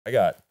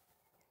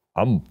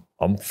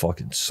I'm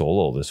fucking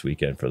solo this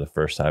weekend for the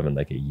first time in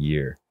like a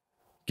year.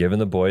 Giving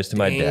the boys to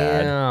my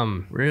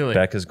dad. Really?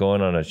 Becca's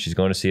she's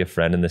going to see a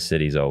friend in the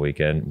cities all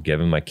weekend.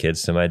 Giving my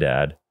kids to my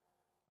dad.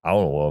 I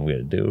don't know what I'm going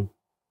to do.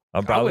 I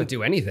wouldn't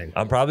do anything.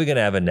 I'm probably going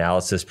to have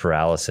analysis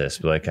paralysis.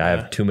 But like I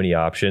have too many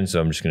options. So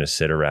I'm just going to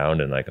sit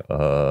around and like,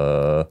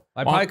 I'd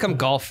probably come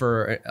golf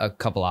for a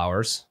couple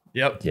hours.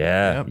 Yep.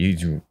 Yeah.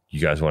 Yep. You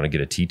guys want to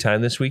get a tea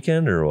time this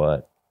weekend or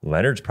what?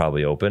 Leonard's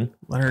probably open.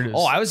 Leonard is.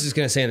 Oh, I was just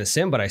going to say in the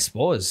sim, but I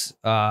suppose...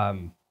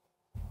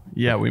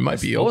 yeah, we might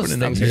be opening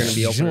them. Things are going to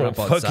be opening up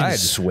outside. Fucking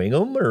swing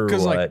them or what?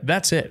 Because like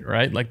that's it,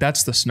 right? Like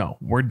that's the snow.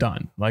 We're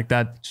done. Like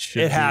that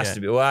should. It has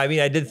to be. Well, I mean,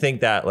 I did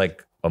think that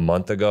like a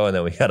month ago, and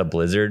then we had a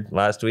blizzard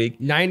last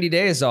week. 90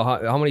 days. So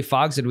how many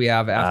fogs did we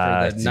have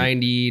after the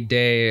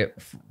 90-day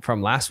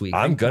from last week?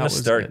 I'm gonna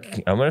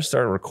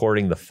start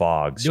recording the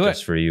fogs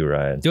just for you,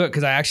 Ryan. Do it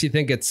because I actually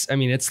think it's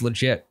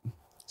legit.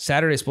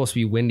 Saturday's supposed to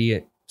be windy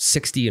at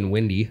 60 and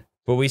windy.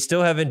 But we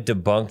still haven't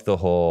debunked the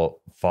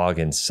whole fog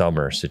in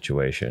summer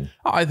situation.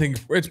 I think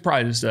it's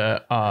probably just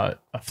a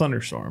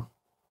thunderstorm.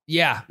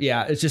 Yeah.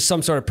 It's just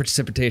some sort of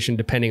precipitation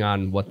depending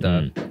on what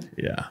the...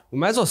 Yeah. We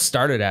might as well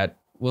start it at...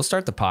 We'll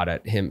start the pod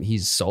at him.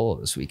 He's solo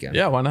this weekend.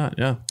 Yeah, why not?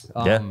 Yeah.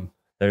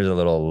 There's a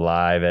little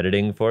live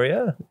editing for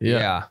you.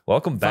 Yeah.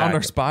 Welcome back. Found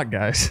our spot,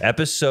 guys.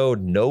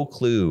 Episode No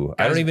Clue. Guys,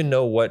 I don't even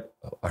know what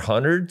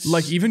hundreds.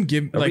 Like even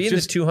give Are like we in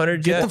just the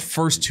 200 get yet? the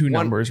first two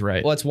numbers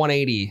right. Well, it's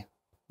 180,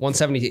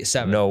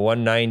 177. No,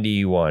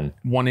 191.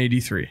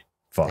 183.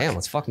 Fuck. Damn,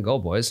 let's fucking go,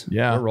 boys.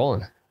 Yeah. We're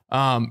rolling.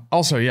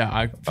 Also, yeah,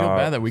 I feel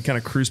bad that we kind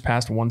of cruised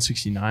past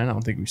 169. I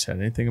don't think we said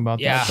anything about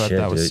that. But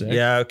that was sick.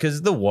 Yeah,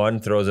 because the one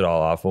throws it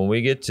all off. When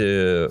we get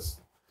to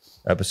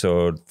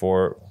episode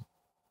 42,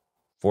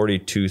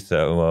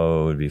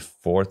 well, it would be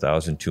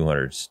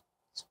 4,200.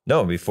 No,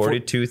 it'd be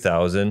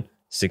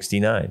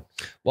 42,069.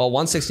 Well,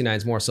 169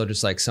 is more so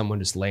just like someone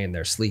just laying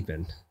there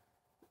sleeping.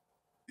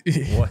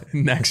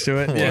 Next to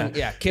it. Yeah.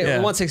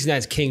 169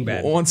 is king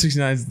bed.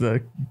 169 is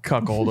the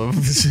cuckold of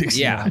the 69.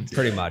 Yeah,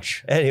 pretty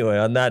much. Anyway,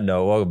 on that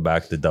note, welcome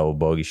back to the Double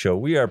Bogey Show.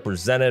 We are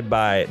presented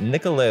by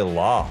Nicolay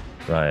Law,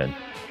 Ryan.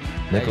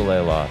 Nicolay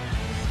Law.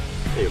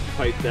 They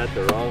piped that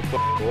the wrong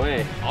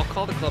way. I'll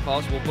call the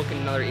clubhouse. We'll book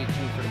another 18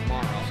 for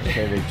tomorrow.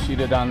 Okay, they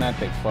cheated on that.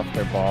 They fluffed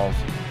their balls.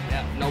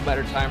 Yeah, no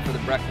better time for the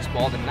breakfast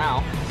ball than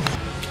now.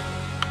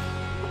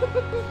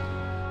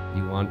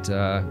 You want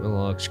a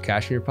little extra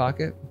cash in your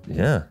pocket?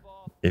 Yeah.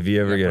 If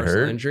you ever get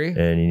hurt injury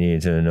and you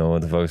need to know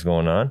what the fuck's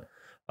going on.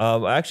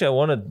 Actually, I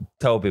want to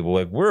tell people,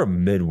 like, we're a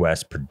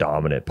Midwest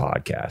predominant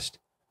podcast.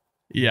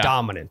 Yeah.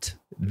 Dominant.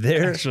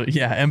 Actually,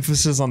 yeah,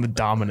 emphasis on the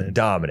dominant.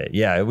 Dominant.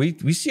 Yeah, we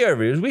see our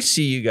viewers. We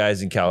see you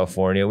guys in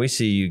California. We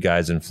see you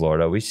guys in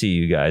Florida. We see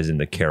you guys in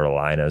the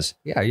Carolinas.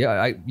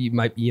 Yeah. You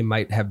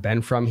might have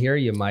been from here.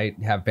 You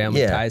might have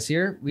family ties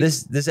here.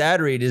 This ad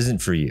read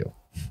isn't for you,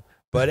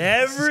 but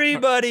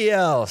everybody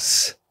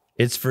else,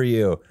 it's for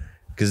you.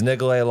 Because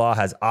Nicolay Law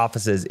has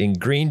offices in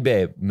Green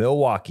Bay,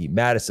 Milwaukee,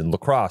 Madison, La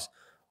Crosse.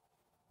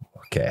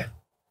 Okay.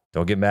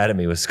 Don't get mad at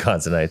me,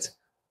 Wisconsinites.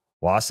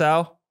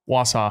 Wausau?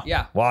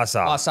 Yeah.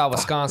 Wausau,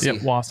 Wisconsin.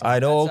 Yep, Wausau. I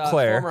know Eau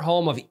Claire. Former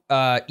home of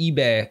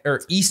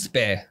East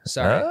Bay.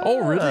 Sorry.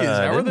 Oh, really? Is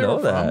that where they were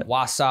from?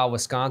 Wausau,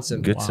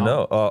 Wisconsin. Good to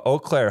know. Eau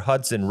Claire,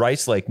 Hudson,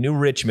 Rice Lake, New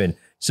Richmond,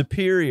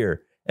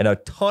 Superior, and a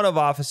ton of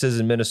offices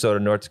in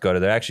Minnesota, North Dakota.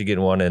 They're actually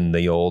getting one in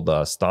the old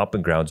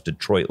stomping grounds,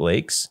 Detroit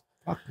Lakes.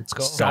 Let's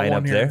go. Sign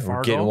up there.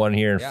 We're getting one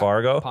here in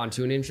Fargo.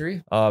 Pontoon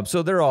injury.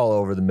 So they're all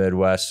over the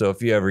Midwest. So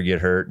if you ever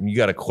get hurt and you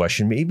got a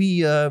question,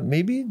 maybe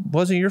it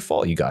wasn't your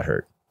fault you got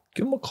hurt.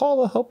 Give them a call.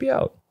 They'll help you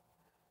out.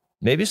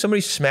 Maybe somebody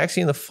smacks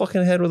you in the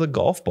fucking head with a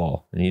golf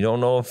ball and you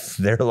don't know if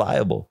they're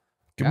liable.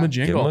 Give them a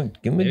jingle.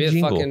 Give them a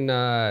jingle.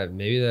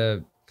 Maybe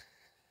the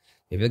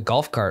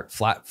golf cart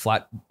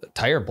flat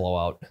tire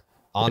blowout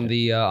on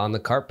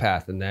the cart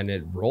path, and then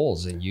it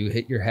rolls and you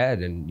hit your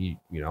head and you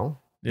know.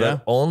 Yeah.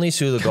 But only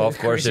sue the golf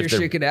course if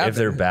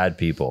they're bad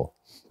people.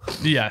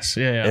 Yes.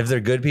 Yeah. If they're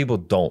good people,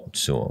 don't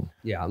sue them.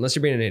 Yeah, unless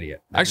you're being an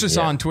idiot. I actually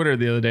saw on Twitter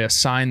the other day a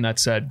sign that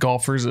said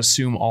golfers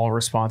assume all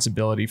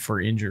responsibility for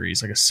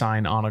injuries, like a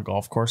sign on a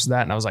golf course of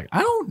that. And I was like,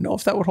 I don't know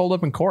if that would hold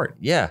up in court.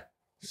 Yeah.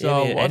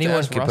 So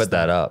anyone can put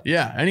that up.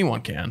 Yeah,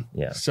 anyone can.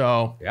 Yeah.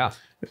 So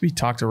maybe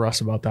talk to Russ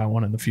about that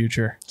one in the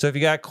future. So if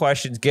you got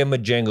questions, give him a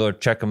jingle or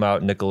check him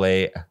out,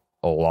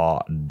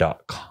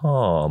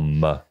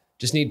 NicolayLaw.com. We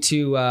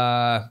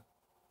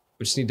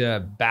just need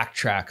to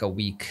backtrack a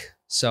week.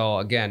 So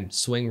again,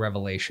 swing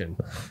revelation.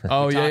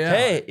 Oh yeah.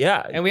 Hey,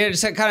 yeah. And we had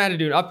to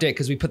do an update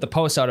because we put the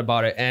post out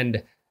about it,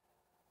 and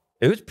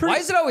it was pretty. Why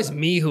is it always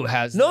me who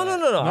has? No.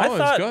 I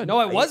thought good. No,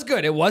 it was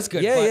good. It was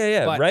good.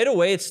 Yeah. But right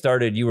away it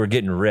started. You were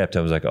getting ripped.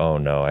 I was like, oh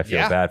no, I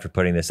feel bad for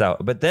putting this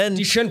out. But then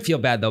you shouldn't feel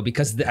bad though,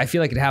 because I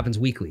feel like it happens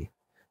weekly.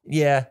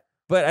 Yeah,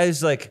 but I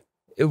was like,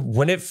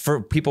 when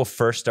people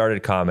first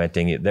started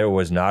commenting, there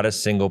was not a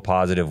single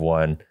positive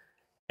one.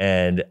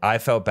 And I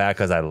felt bad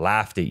because I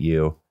laughed at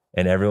you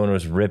and everyone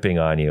was ripping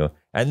on you.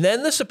 And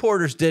then the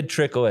supporters did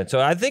trickle in.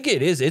 So I think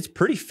it's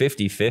pretty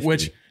 50-50.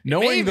 Which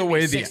knowing the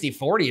way the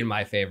 60-40 in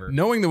my favor.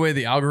 knowing the way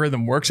the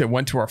algorithm works, it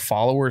went to our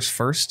followers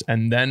first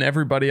and then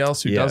everybody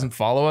else who doesn't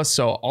follow us.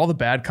 So all the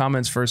bad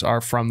comments first are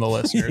from the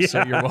listeners.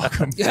 So you're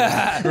welcome.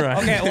 Right. Right.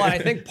 Okay, well, I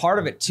think part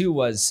of it too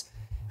was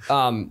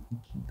my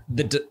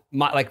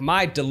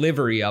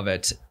delivery of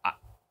it.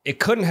 It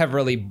couldn't have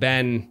really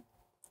been.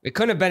 It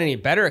couldn't have been any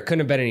better. It couldn't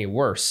have been any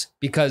worse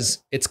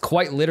because it's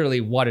quite literally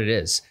what it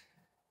is.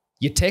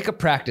 You take a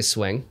practice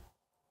swing,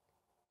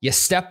 you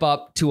step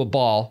up to a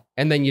ball,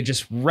 and then you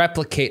just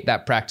replicate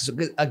that practice.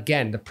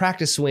 Again, your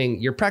practice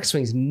swing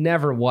is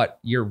never what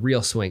your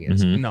real swing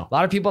is. Mhm. No. A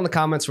lot of people in the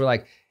comments were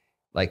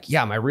like,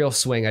 yeah, my real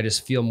swing, I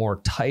just feel more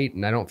tight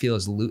and I don't feel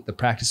as loose. The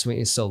practice swing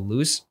is so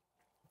loose.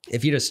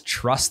 If you just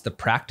trust the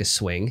practice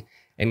swing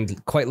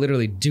and quite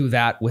literally do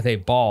that with a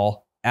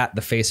ball at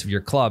the face of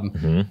your club.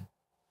 Mhm.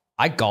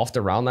 I golfed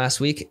around last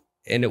week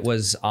and it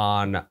was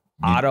on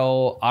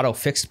auto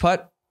fixed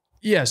putt.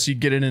 Yes, you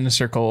get it in a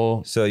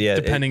circle. So yeah,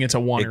 Depending, it's a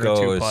 1 or a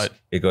 2 putt.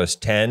 It goes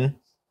 10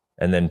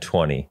 and then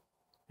 20.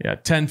 Yeah,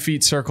 10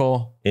 feet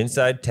circle.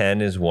 Inside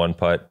 10 is 1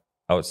 putt.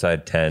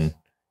 Outside 10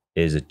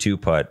 is a 2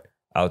 putt.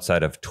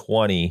 Outside of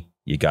 20,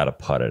 you got to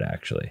putt it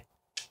actually.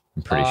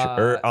 I'm pretty sure.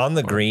 Or on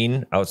the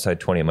green, outside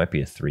 20, it might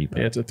be a 3 putt.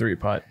 Yeah, it's a 3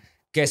 putt.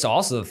 Okay, so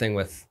also the thing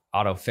with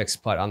auto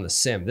fixed putt on the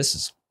sim, this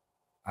is,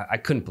 I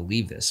couldn't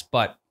believe this,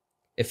 but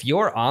if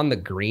you're on the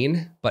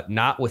green, but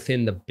not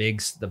within the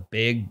big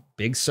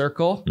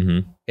circle,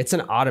 Mhm. it's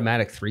an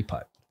automatic 3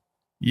 putt.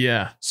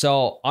 Yeah.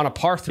 So on a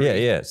par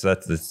 3. Yeah. So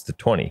that's the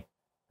 20.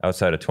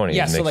 Outside of 20,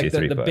 Yeah, it makes so like you a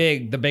 3 the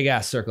putt. big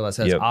ass circle that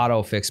says Yep.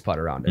 auto fixed putt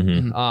around it.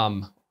 Mhm.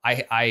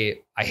 I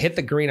hit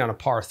the green on a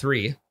par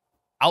 3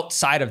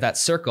 outside of that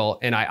circle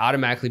and I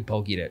automatically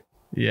bogeyed it.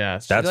 Yeah.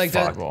 It's That's like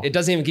fun. It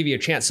doesn't even give you a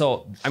chance.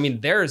 So I mean,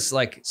 there's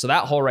like, so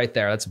that hole right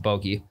there, that's a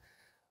bogey.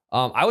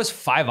 I was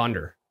 5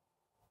 under.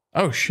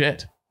 Oh,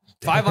 shit.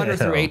 5 under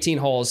through Damn. 18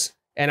 holes.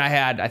 And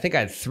I think I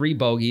had 3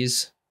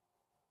 bogeys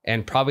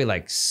and probably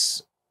like,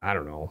 I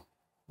don't know.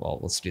 Well,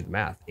 let's do the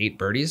math. 8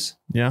 birdies.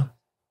 Yeah.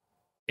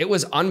 It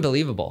was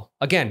unbelievable.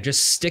 Again,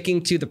 just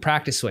sticking to the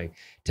practice swing.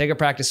 Take a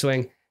practice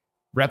swing,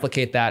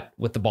 replicate that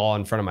with the ball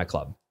in front of my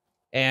club.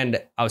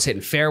 And I was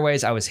hitting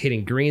fairways. I was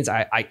hitting greens.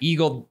 I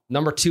eagled.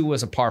 Number 2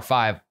 was a par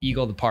 5.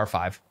 Eagled the par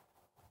 5.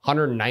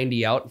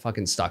 190 out.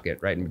 Fucking stuck it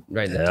right in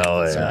the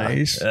Hell tip. yeah.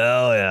 Nice.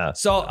 Hell yeah.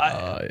 So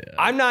Yeah.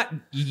 I'm not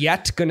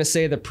yet going to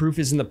say the proof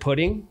is in the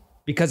pudding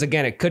because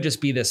again, it could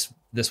just be this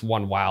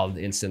one wild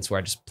instance where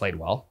I just played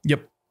well.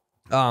 Yep.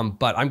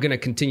 But I'm going to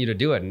continue to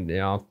do it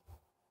and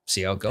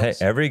see how it goes.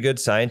 Hey, every good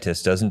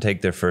scientist doesn't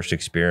take their first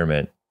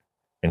experiment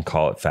and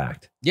call it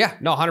fact. Yeah,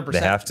 no, 100%.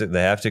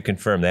 They have to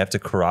confirm. They have to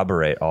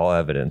corroborate all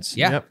evidence.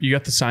 Yeah. Yep. You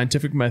got the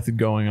scientific method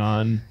going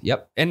on.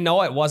 Yep. And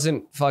no, it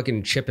wasn't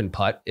fucking chip and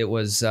putt. It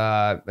was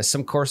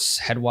some course,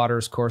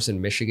 Headwaters course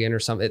in Michigan or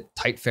something.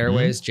 Tight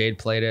fairways. Jade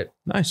played it.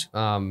 Nice.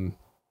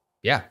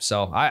 Yeah.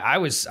 So I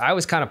was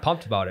kind of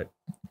pumped about it.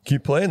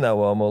 Keep playing that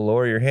well, I'm gonna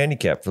lower your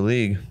handicap for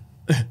league.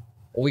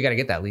 Well, we got to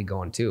get that league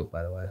going too,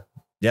 by the way.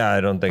 Yeah,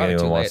 I don't think Probably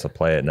anyone too wants late. to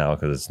play it now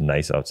because it's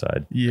nice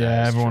outside. Yeah,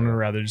 That's everyone true. would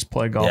rather just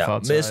play golf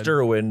outside.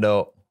 Mr.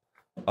 Window.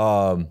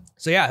 So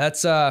yeah,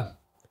 that's I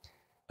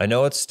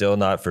know it's still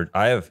not for.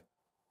 I have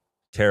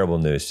terrible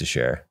news to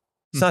share.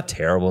 It's not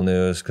terrible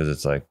news because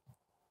it's like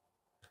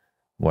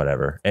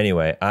whatever.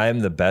 Anyway, I'm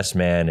the best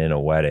man in a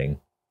wedding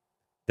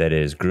that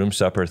is groom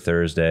supper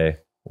Thursday,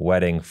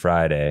 wedding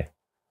Friday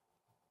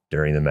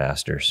during the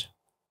Masters.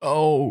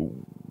 Oh,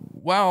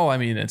 well, I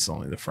mean, it's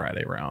only the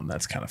Friday round.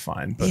 That's kind of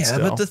fine. But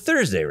still. but the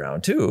Thursday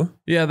round too.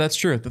 Yeah, that's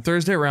true. The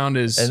Thursday round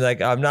is. And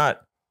like I'm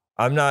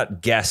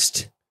not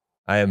guest.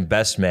 I am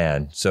best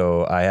man,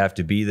 so I have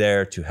to be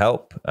there to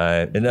help,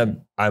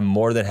 and I'm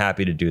more than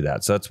happy to do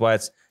that. So that's why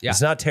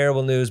it's not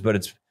terrible news, but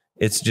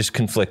it's just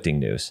conflicting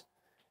news.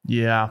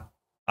 yeah.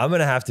 I'm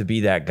gonna have to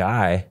be that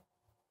guy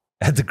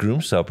at the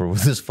groom supper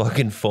with his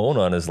fucking phone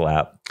on his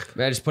lap.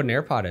 I just put an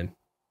AirPod in.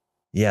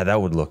 Yeah,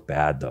 that would look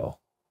bad though.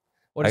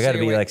 What I is got to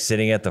it? be Wait. like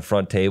sitting at the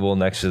front table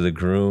next to the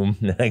groom,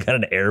 and I got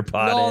an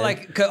AirPod. No, in.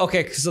 like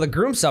okay, so the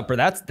groom supper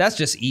that's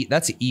just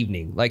that's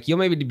evening. Like you'll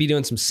maybe be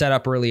doing some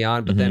setup early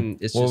on, but then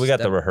it's well, just we got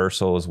the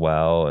rehearsal as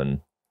well,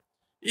 and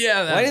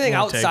Yeah. well, anything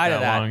won't take outside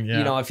of that, long, yeah.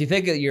 you know, if you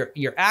think of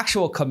your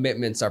actual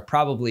commitments are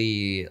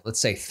probably let's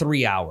say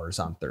 3 hours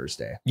on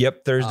Thursday.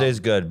 yep, Thursday's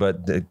good,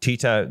 but the tee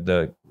time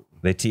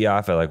they tee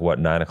off at like what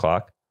 9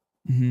 o'clock.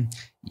 Mhm.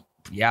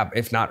 Yeah,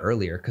 if not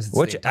earlier, because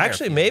Which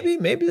actually maybe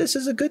this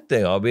is a good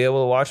thing. I'll be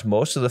able to watch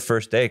most of the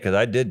first day because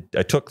I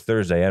took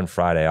Thursday and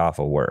Friday off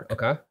of work.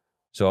 Okay.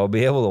 So I'll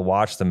be able to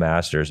watch the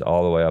Masters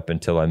all the way up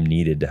until I'm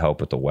needed to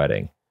help with the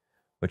wedding,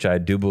 which I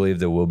do believe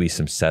there will be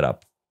some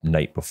setup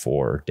night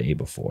before, day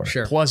before.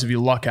 Sure. Plus, if you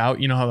luck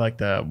out, you know how like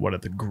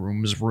the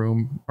groom's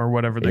room or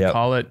whatever they Yep.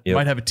 call it, Yep.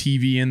 might have a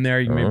TV in there.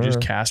 You can maybe just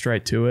cast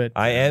right to it.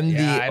 I am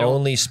Yeah, the I don't-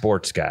 only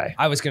sports guy.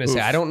 I was gonna say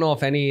Oof. I don't know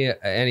if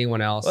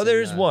anyone else. Well,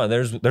 there's one.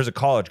 There's a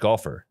college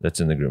golfer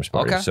that's in the groom's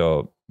party. Okay.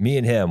 So me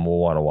and him will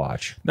want to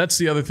watch. That's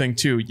the other thing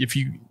too.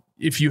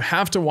 if you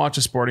have to watch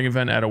a sporting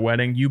event at a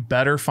wedding, you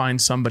better find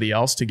somebody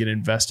else to get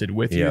invested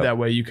with you. That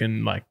way you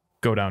can like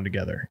go down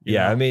together. You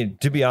know? I mean,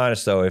 to be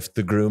honest though, if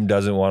the groom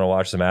doesn't want to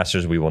watch the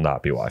Masters, we will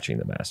not be watching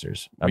the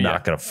Masters. I'm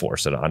not going to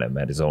force it on him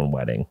at his own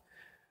wedding.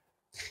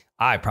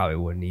 I probably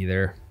wouldn't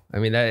either. I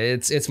mean,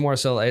 it's more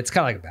so, it's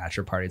kind of like a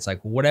bachelor party. It's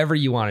like whatever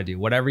you want to do,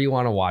 whatever you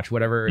want to watch,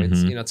 whatever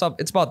it's, you know,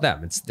 it's about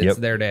them. It's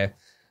their day.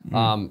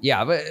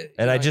 Yeah. But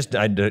I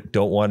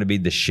don't want to be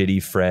the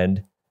shitty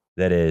friend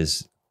that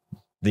is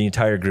the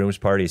entire groom's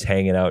party is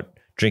hanging out,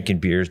 drinking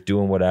beers,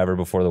 doing whatever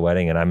before the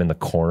wedding, and I'm in the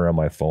corner on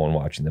my phone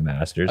watching the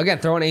Masters. Again,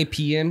 throw an AP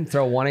in,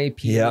 throw one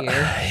AP in the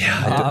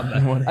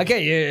air.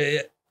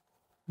 Okay,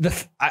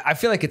 I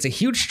feel like it's a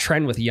huge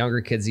trend with younger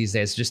kids these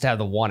days just to have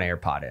the one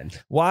AirPod in.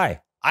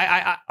 Why?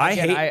 I don't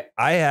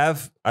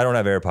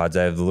have AirPods.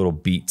 I have the little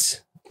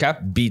Beats. Okay.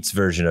 Beats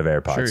version of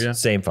AirPods. Sure, yeah.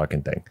 Same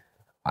fucking thing.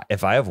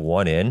 If I have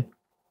one in,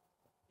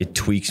 it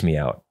tweaks me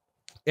out.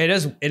 It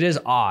is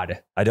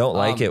odd. I don't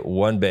like it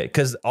one bit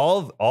because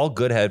all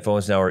good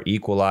headphones now are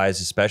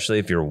equalized, especially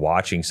if you're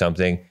watching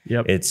something.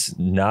 Yep. It's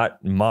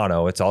not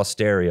mono, it's all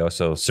stereo.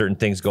 So certain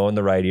things go in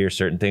the right ear,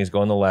 certain things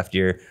go in the left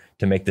ear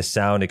to make the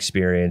sound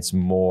experience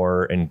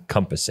more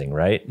encompassing,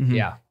 right? Mm-hmm.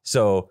 Yeah.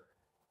 So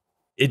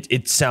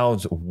it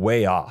sounds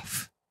way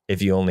off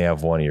if you only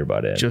have one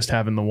earbud in. Just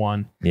having the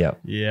one. Yeah.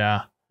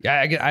 Yeah.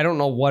 Yeah, I don't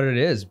know what it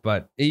is,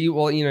 but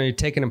you're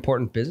taking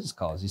important business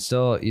calls. You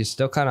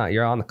still kind of,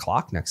 you're on the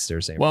clock next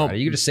Thursday. Well,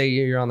 Friday. You could just say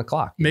you're on the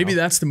clock. Maybe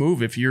that's the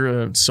move. If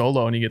you're a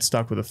solo and you get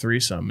stuck with a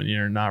threesome and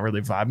you're not really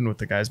vibing with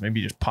the guys,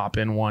 maybe you just pop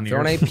in one throw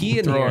ear, an AP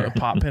in throw there. a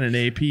pop in an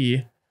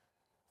AP,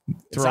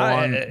 throw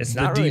on it's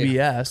the not really,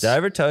 DBS. Did I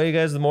ever tell you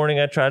guys the morning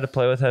I tried to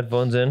play with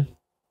headphones in?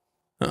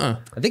 I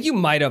think you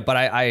might have, but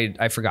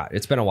I forgot.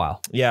 It's been a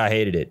while. Yeah, I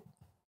hated it.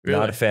 Really?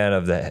 Not a fan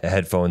of the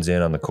headphones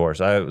in on the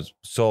course. I was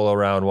solo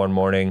round one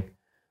morning.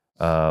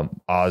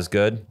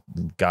 Osgood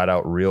got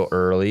out real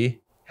early,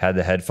 had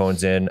the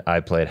headphones in. I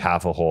played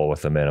half a hole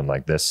with them in. I'm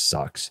like, this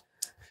sucks.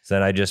 So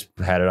then I just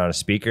had it on a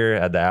speaker,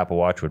 had the Apple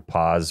Watch, would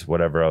pause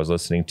whatever I was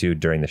listening to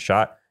during the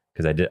shot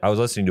because I was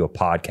listening to a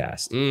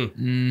podcast.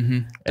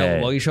 Don't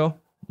blow your show?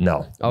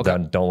 No, Okay.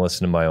 don't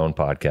listen to my own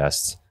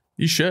podcasts.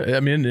 You should. I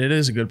mean, it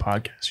is a good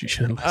podcast. You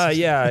should listen.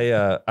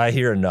 I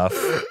hear enough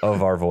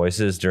of our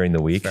voices during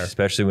the week,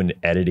 especially when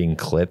editing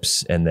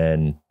clips, and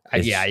then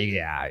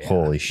Yeah.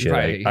 holy shit,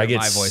 I get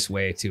my voice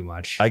way too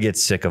much. I get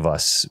sick of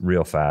us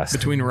real fast.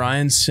 Between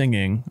Ryan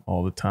singing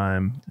all the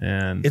time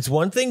and It's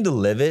one thing to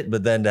live it,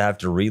 but then to have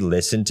to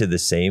re-listen to the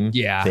same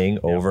thing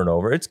over and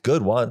over. It's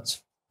good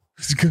once.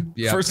 it's good.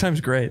 Yeah. First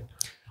time's great.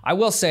 I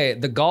will say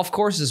the golf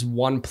course is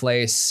one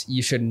place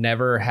you should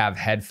never have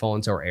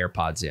headphones or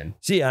AirPods in.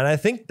 See, and I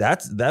think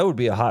that would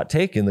be a hot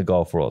take in the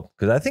golf world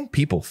because I think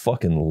people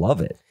fucking love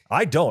it.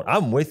 I don't.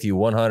 I'm with you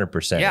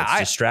 100%. Yeah, it's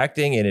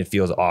distracting and it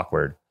feels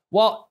awkward.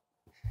 Well,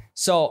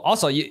 so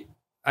also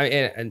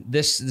and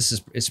this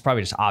is it's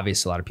probably just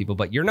obvious to a lot of people,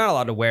 but you're not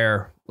allowed to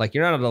wear, like,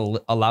 you're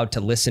not allowed to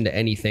listen to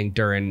anything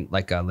during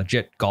like a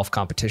legit golf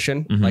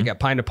competition. Like at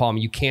Pine to Palm,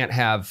 you can't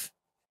have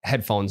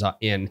headphones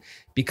in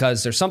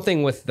because there's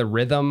something with the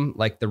rhythm,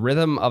 like the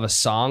rhythm of a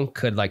song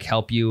could like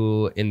help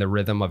you in the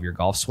rhythm of your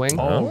golf swing.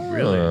 Oh,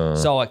 really?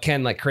 So it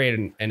can like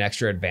create an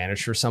extra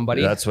advantage for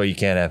somebody. That's why you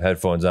can't have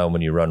headphones on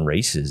when you run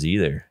races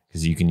either,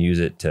 because you can use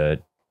it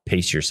to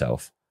pace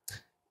yourself.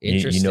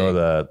 You know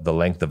the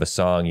length of a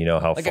song, you know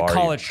how like far. a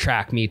college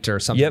track meet or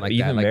something like that.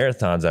 Even like,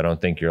 marathons, I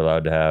don't think you're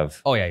allowed to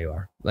have. Oh yeah, you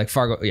are. Like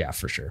Fargo, yeah,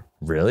 for sure.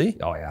 Really?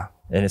 Oh yeah.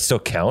 And it still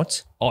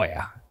counts? Oh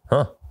yeah.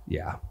 Huh.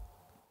 Yeah.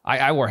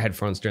 I wore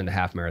headphones during the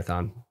half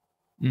marathon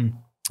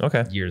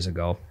Okay. years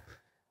ago.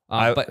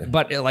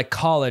 But like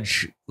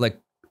college, like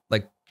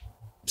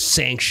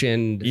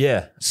sanctioned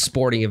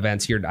sporting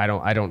events here,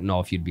 I don't know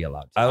if you'd be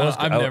allowed to.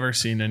 I've never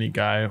seen any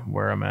guy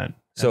where I'm at.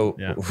 So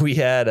we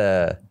had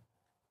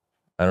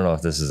I don't know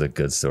if this is a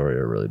good story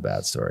or a really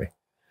bad story.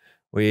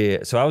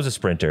 So I was a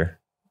sprinter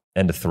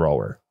and a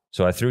thrower.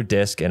 So I threw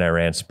disc and I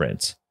ran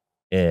sprints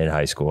in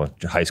high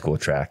school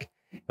track.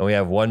 And we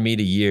have one meet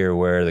a year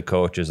where the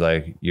coach is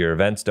like, your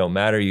events don't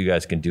matter. You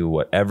guys can do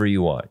whatever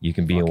you want. You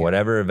can be in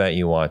whatever event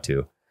you want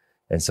to.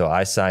 And so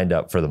I signed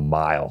up for the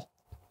mile.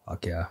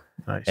 Fuck yeah.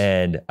 Nice.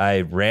 And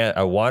I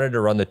wanted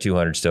to run the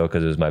 200 still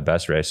because it was my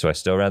best race. So I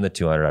still ran the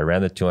 200. I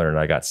ran the 200 and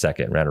I got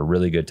second, ran a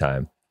really good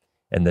time.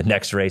 And the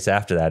next race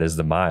after that is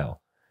the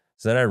mile.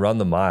 So then I run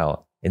the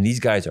mile and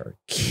these guys are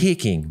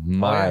kicking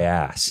my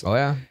ass. Oh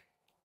yeah.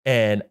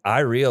 And I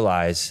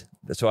realize,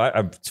 so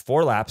I'm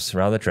 4 laps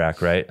around the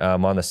track, right?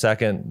 I'm on the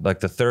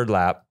third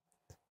lap,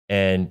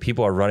 and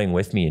people are running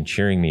with me and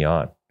cheering me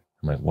on.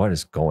 I'm like, what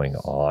is going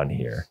on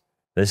here?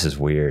 This is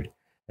weird.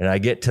 And I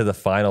get to the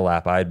final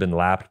lap. I had been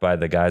lapped by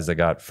the guys that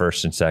got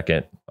first and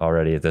second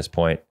already at this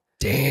point.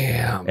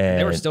 Damn. And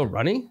they were still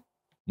running?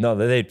 No,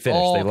 they'd finished.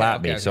 Oh, they okay,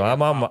 lapped me. So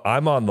I'm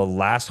on the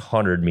last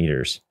 100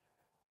 meters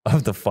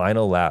of the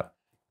final lap,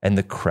 and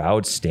the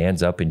crowd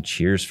stands up and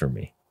cheers for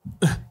me.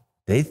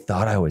 They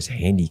thought I was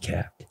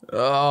handicapped.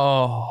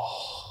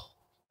 Oh,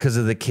 because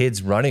of the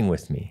kids running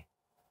with me.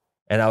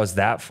 And I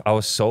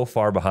was so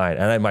far behind.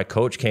 And my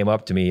coach came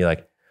up to me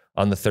like,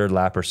 on the third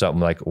lap or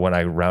something, like when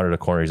I rounded a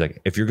corner, he's like,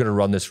 if you're going to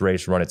run this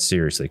race, run it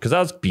seriously. Cause I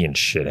was being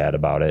shithead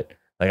about it.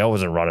 Like I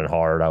wasn't running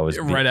hard. I was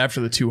right after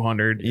the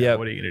 200. Yeah.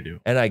 What are you going to do?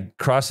 And I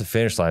crossed the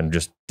finish line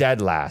just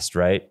dead last.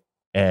 Right.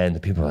 And the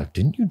people are like,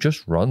 didn't you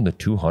just run the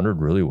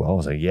 200 really well? I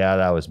was like, yeah,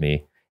 that was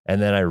me.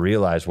 And then I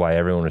realized why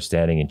everyone was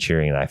standing and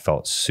cheering. And I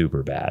felt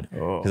super bad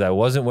because I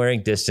wasn't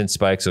wearing distance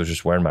spikes. I was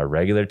just wearing my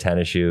regular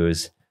tennis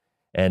shoes.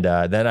 And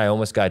then I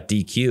almost got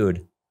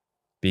DQ'd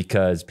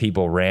because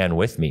people ran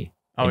with me.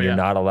 And you're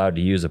not allowed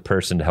to use a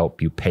person to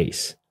help you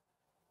pace.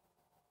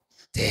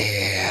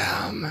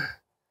 Damn.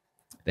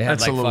 They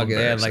That's a little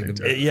embarrassing.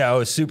 Yeah, it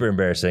was super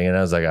embarrassing. And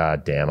I was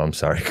like, damn, I'm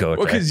sorry, coach.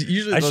 Well, because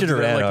usually I should have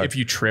ran. Like if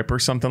you trip or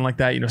something like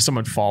that, you know,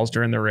 someone falls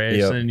during the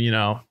race and, you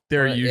know,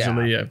 they're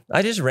usually.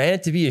 I just ran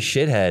it to be a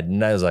shithead.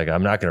 And I was like,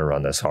 I'm not going to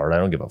run this hard. I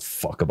don't give a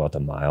fuck about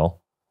the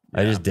mile.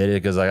 I just did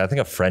it because like I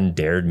think a friend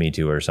dared me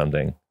to or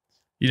something.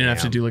 You didn't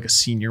have to do like a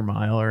senior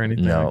mile or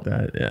anything like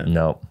that. Yeah.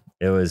 No,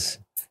 it was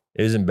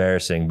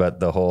embarrassing.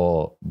 But I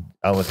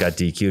almost got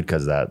DQ'd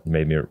because that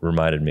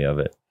reminded me of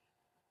it.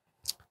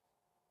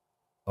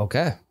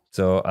 Okay.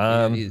 So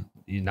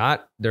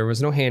there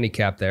was no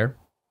handicap there.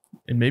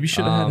 And maybe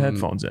should have had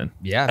headphones in.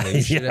 Yeah, maybe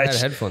you should have had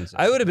headphones in.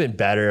 I would have been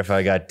better if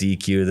I got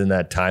DQ'd, then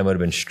that time would have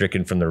been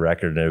stricken from the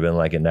record and it would have been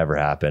like it never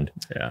happened.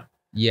 Yeah.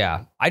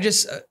 Yeah. I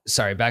just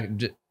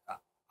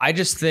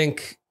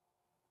think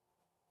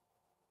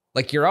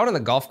like you're out on the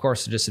golf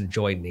course to just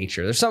enjoy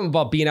nature. There's something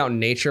about being out in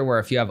nature where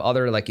if you have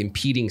other like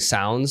impeding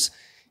sounds,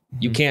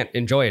 you can't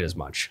enjoy it as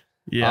much.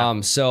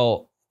 Yeah.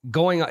 So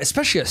going,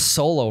 especially a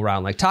solo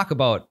round, like talk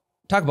about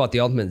the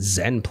ultimate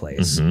Zen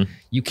place. Mm-hmm.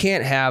 You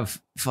can't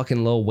have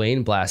fucking Lil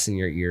Wayne blasting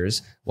your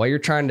ears while you're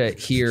trying to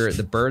hear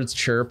the birds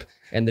chirp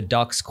and the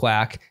ducks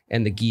quack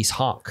and the geese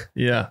honk.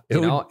 Yeah.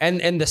 You know,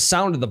 and the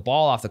sound of the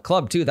ball off the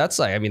club too. That's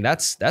like, I mean,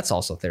 that's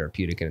also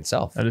therapeutic in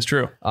itself. That is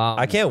true.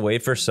 I can't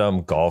wait for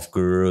some golf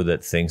guru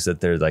that thinks that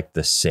they're like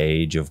the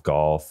sage of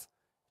golf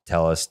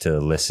tell us to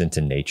listen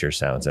to nature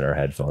sounds in our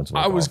headphones.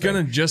 I was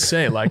going to just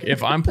say, like,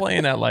 if I'm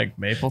playing at like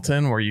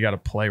Mapleton where you got to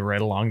play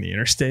right along the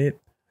interstate,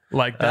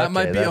 like that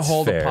might be a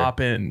hole to pop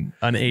in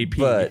an AP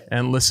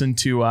and listen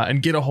to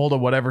and get a hold of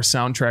whatever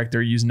soundtrack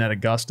they're using at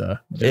Augusta.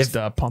 Just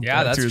pump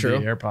that through the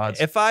AirPods.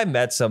 If I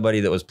met somebody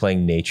that was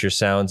playing nature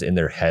sounds in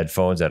their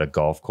headphones at a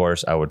golf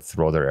course, I would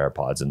throw their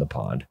AirPods in the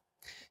pond.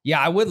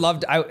 Yeah, I would love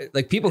to.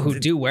 Like people who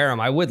do wear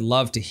them, I would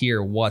love to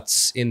hear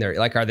what's in there.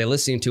 Like, are they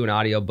listening to an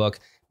audiobook?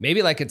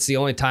 Maybe like it's the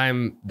only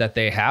time that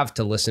they have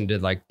to listen to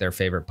like their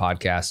favorite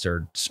podcast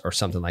or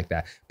something like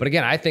that. But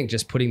again, I think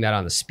just putting that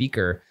on the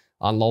speaker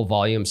on low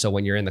volume. So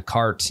when you're in the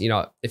cart, you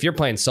know, if you're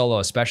playing solo,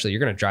 especially,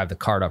 you're going to drive the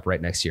cart up right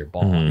next to your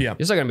ball. Mm-hmm. Yeah.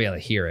 You're still going to be able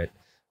to hear it.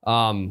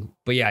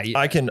 But yeah,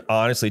 I can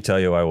honestly tell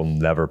you, I will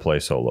never play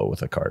solo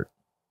with a cart.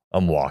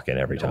 I'm walking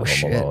every time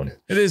I'm alone.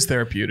 It is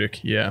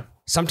therapeutic. Yeah.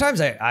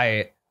 Sometimes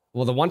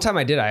well, the one time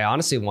I did, I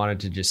honestly wanted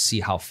to just see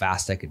how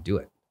fast I could do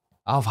it.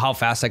 How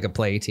fast I could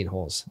play 18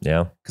 holes.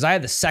 Yeah. Because I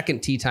had the second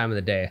tee time of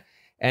the day.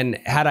 And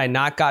had I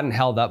not gotten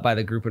held up by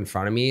the group in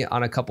front of me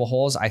on a couple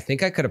holes, I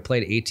think I could have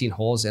played 18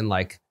 holes in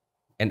like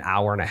an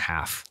hour and a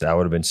half. That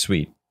would have been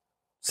sweet.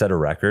 Set a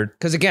record.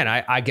 Because again,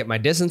 I get my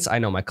distance. I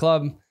know my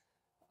club.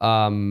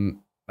 I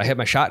hit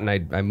my shot and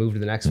I move to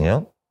the next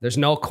one. There's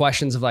no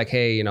questions of like,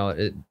 hey, you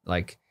know,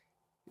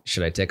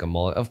 should I take a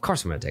mulligan? Of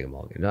course I'm going to take a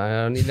mulligan.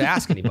 I don't need to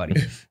ask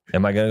anybody.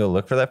 Am I going to go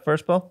look for that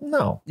first ball?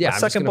 No. Yeah, that I'm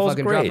second just going to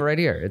fucking drop great. it right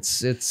here. It's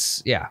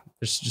there's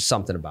just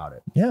something about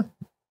it. Yeah,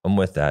 I'm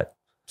with that.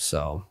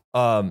 So,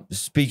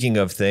 speaking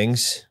of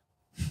things,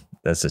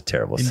 that's a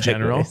terrible in segue.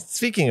 general.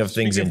 Speaking of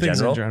things in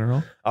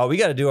general, we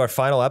got to do our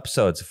final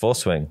episodes, full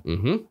swing.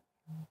 mm-hmm.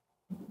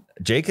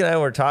 Jake and I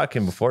were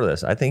talking before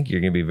this. I think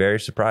you're going to be very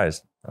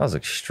surprised. I was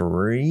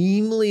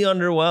extremely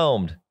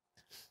underwhelmed.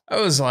 I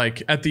was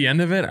like, at the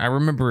end of it, I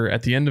remember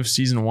at the end of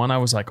season 1, I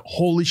was like,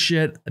 holy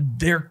shit,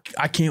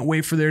 I can't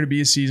wait for there to be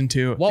a season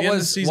 2. What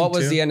was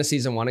the end of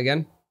season 1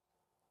 again?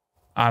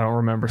 I don't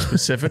remember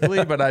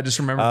specifically, but I just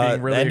remember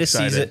being really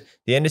excited.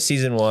 The end of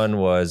season 1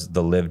 was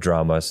the live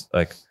dramas,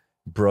 like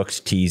Brooks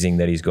teasing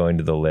that he's going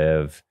to the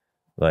live.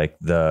 Like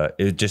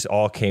it just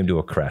all came to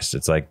a crest.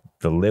 It's like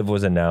the live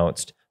was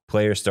announced,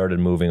 players started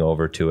moving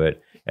over to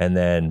it. And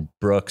then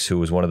Brooks, who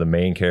was one of the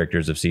main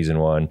characters of season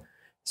 1,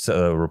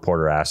 so a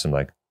reporter asked him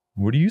like,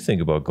 what do you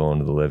think about going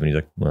to the live? And he's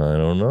like, well, I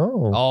don't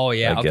know. Oh,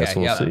 yeah. I guess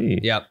we'll see.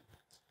 Yep.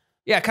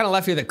 Yeah, it kind of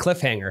left you with a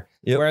cliffhanger.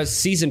 Yep. Whereas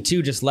season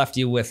 2 just left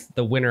you with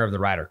the winner of the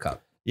Ryder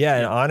Cup. Yeah,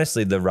 and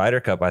honestly, the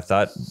Ryder Cup, I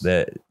thought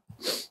that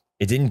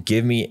it didn't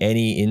give me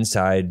any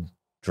inside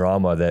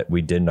drama that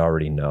we didn't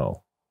already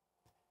know.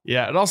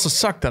 Yeah, it also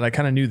sucked that I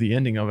kind of knew the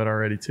ending of it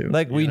already too.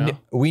 Like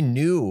we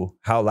knew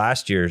how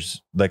last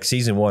year's like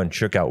season 1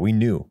 shook out. We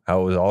knew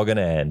how it was all going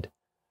to end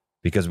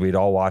because we'd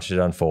all watched it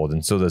unfold.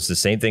 And so that's the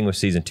same thing with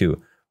season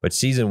 2. But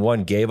season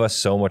 1 gave us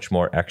so much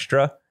more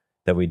extra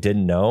that we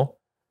didn't know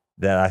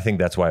that I think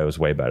that's why it was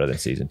way better than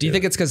season 2. Do you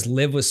think it's because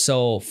Liv was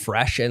so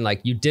fresh and like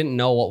you didn't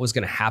know what was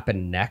going to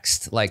happen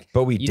next? Like,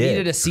 but you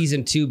needed a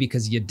season 2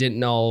 because you didn't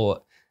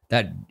know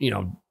that, you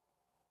know,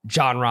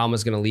 John Rahm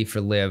was going to leave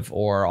for Live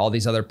or all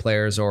these other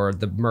players or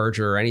the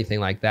merger or anything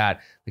like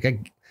that.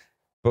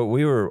 But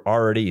we were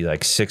already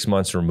like 6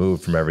 months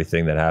removed from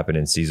everything that happened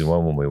in season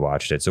 1 when we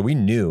watched it. So we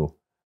knew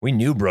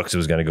Brooks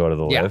was going to go to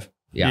the Live.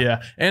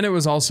 Yeah. And it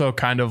was also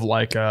kind of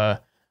like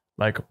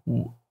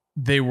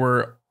they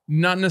were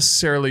not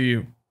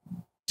necessarily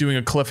doing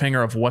a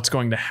cliffhanger of what's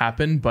going to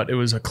happen, but it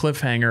was a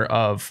cliffhanger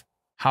of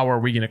how are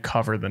we going to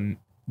cover the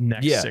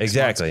next 6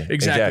 months.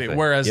 Exactly.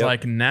 Whereas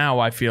like now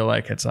I feel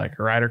like it's like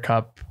Ryder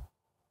Cup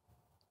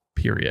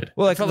period.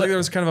 Well, I felt like there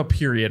was kind of a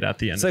period at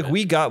the end. It's like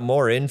we got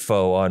more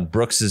info on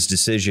Brooks's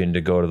decision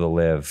to go to the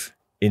Live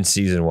in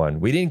season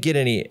 1. We didn't get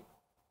any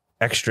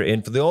extra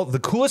info. The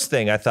coolest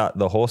thing I thought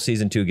the whole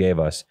season 2 gave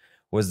us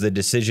was the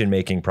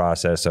decision-making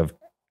process of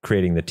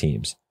creating the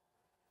teams.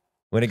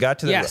 When it got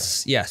to the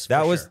yes,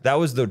 that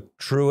was the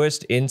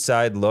truest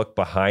inside look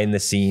behind the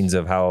scenes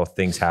of how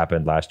things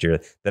happened last year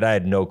that I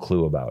had no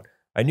clue about.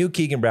 I knew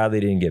Keegan Bradley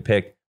didn't get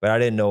picked, but I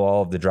didn't know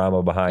all of the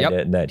drama behind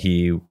it and that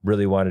he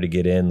really wanted to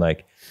get in.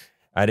 Like,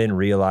 I didn't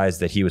realize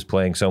that he was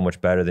playing so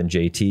much better than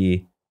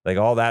JT. Like,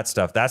 all that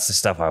stuff. That's the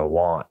stuff I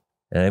want,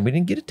 and we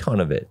didn't get a ton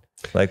of it.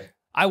 Like,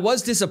 I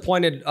was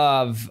disappointed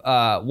of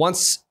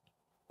once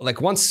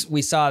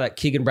we saw that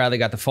Keegan Bradley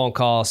got the phone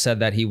call,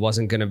 said that he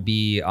wasn't going to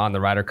be on the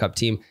Ryder Cup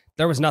team.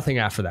 There was nothing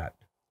after that.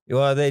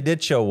 Well, they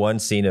did show one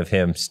scene of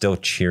him still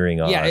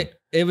cheering on. Yeah,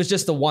 it was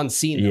just the one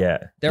scene. Though.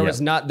 Yeah. There was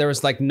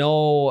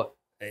no,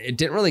 it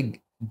didn't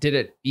really, did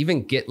it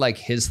even get like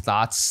his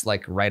thoughts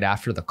like right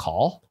after the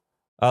call?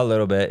 A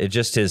little bit. It's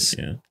just his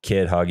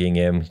kid hugging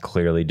him,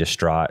 clearly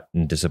distraught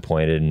and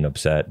disappointed and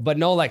upset. But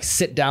no like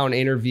sit down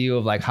interview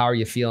of like, how are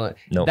you feeling?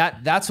 No.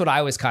 That's what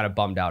I was kind of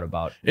bummed out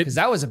about. Because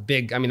that was a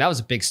big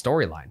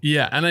storyline.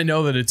 Yeah. And I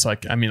know that it's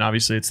like, I mean,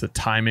 obviously it's the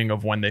timing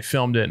of when they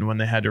filmed it and when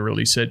they had to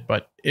release it.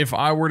 But if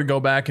I were to go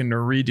back and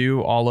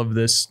redo all of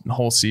this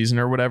whole season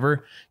or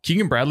whatever,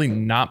 Keegan Bradley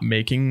not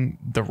making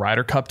the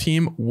Ryder Cup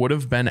team would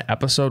have been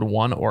episode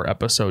 1 or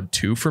episode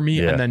 2 for me.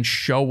 And then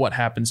show what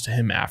happens to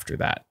him after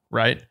that.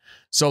 Right.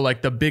 So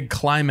like the big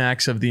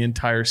climax of the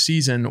entire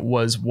season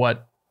was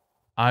what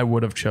I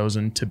would have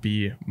chosen to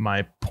be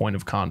my point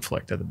of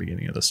conflict at the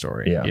beginning of the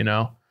story. Yeah. You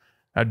know,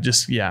 I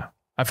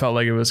felt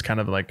like it was kind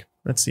of like,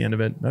 that's the end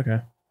of it.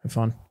 Okay. Have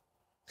fun.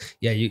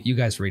 Yeah. You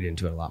guys read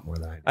into it a lot more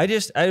than I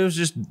did.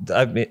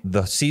 I mean,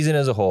 the season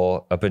as a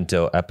whole up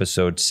until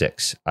episode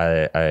 6,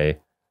 it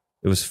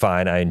was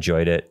fine. I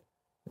enjoyed it.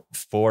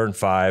 4 and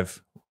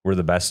 5 were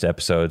the best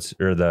episodes,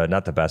 or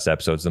not the best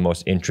episodes, the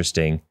most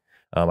interesting.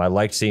 I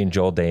liked seeing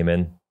Joel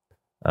Damon,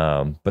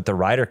 but the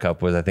Ryder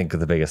Cup was, I think,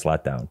 the biggest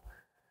letdown.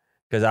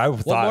 Because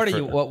what more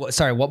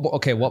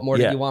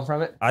did you want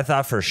from it? I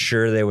thought for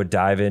sure they would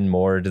dive in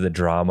more into the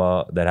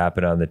drama that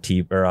happened on the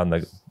tee or on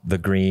the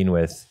green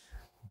with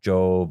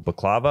Joe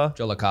Baklava.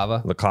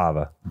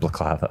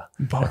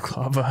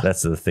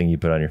 That's the thing you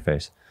put on your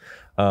face.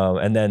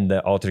 And then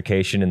the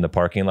altercation in the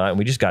parking lot, and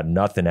we just got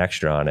nothing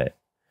extra on it.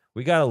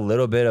 We got a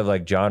little bit of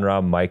like Jon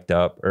Rahm mic'd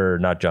up, or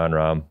not Jon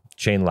Rahm,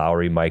 Shane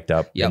Lowry mic'd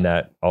up in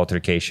that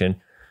altercation,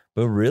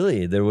 but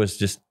really there was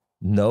just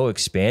no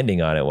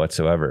expanding on it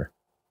whatsoever.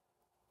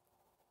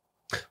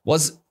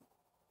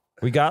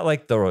 We got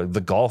like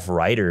the golf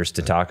writers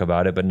to talk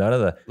about it, but none of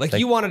the like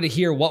you wanted to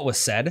hear what was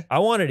said. I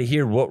wanted to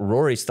hear what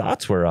Rory's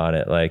thoughts were on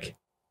it. Like,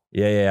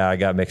 I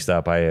got mixed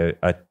up. I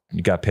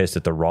got pissed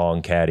at the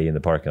wrong caddy in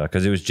the parking lot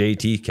because it was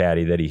JT's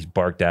caddy that he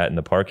barked at in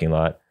the parking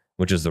lot,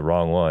 which is the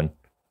wrong one.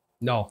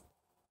 No,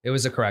 it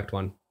was the correct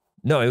one.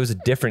 No, it was a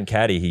different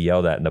caddy he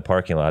yelled at in the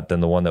parking lot than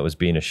the one that was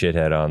being a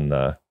shithead on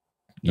the.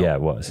 Nope. Yeah,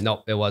 it was.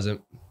 No, it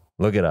wasn't.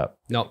 Look it up.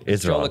 No,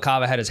 it's Joe wrong.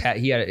 LaCava had his hat.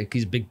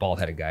 He's a big bald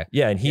headed guy.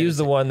 Yeah, and he was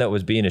the one that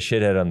was being a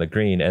shithead on the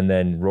green, and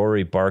then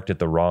Rory barked at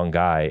the wrong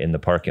guy in the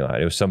parking lot.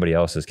 It was somebody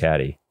else's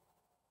caddy.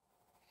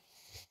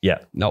 Yeah.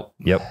 Nope.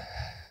 Yep.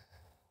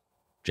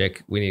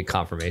 Jake, we need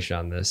confirmation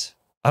on this.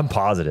 I'm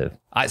positive.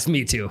 It's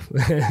me too.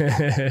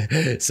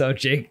 So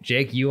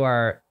Jake,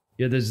 you're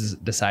the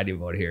deciding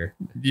vote here.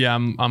 Yeah,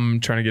 I'm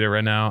trying to get it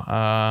right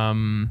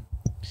now.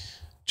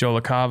 Joe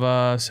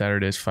LaCava,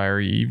 Saturday's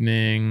Fiery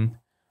Evening.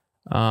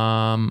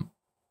 No,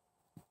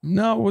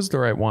 it was the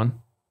right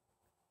one.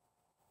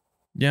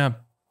 Yeah,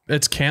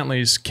 it's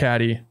Cantley's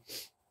caddy.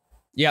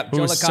 Yep,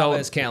 Joe LaCava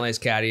is Cantley's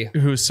caddy.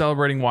 Who's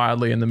celebrating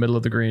wildly in the middle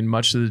of the green,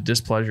 much to the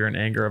displeasure and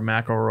anger of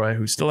McIlroy,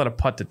 who still had a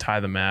putt to tie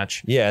the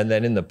match. Yeah, and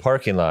then in the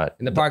parking lot.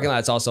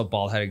 It's also a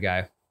bald-headed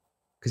guy.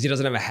 Because he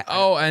doesn't have a hat.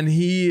 Oh, and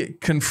he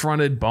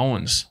confronted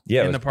Bones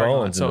in the parking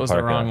lot, so it was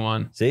the wrong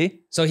one.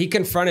 See? So he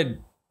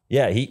confronted...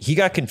 Yeah, he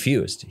got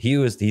confused. He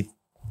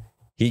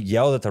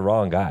yelled at the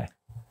wrong guy.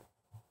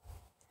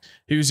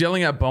 He was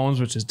yelling at Bones,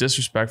 which is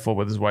disrespectful,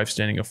 with his wife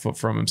standing a foot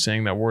from him,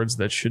 saying that words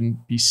that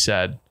shouldn't be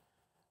said.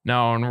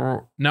 Now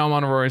I'm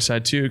on Rory's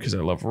side too, because I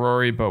love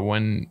Rory, but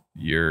when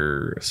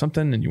you're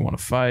something and you want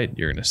to fight,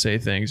 you're going to say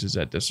things. Is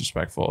that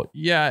disrespectful?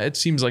 Yeah, it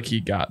seems like he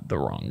got the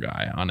wrong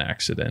guy on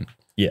accident.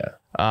 Yeah.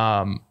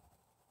 I'm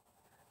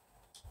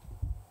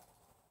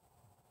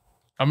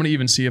going to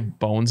even see if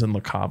Bones and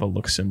LaCava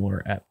look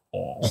similar at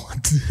all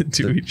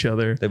to each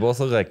other. They both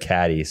look like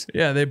caddies.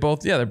 Yeah, they're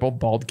both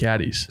bald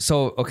caddies.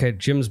 So, okay,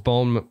 Jim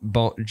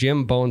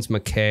Bones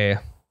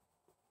McKay.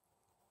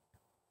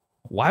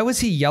 Why was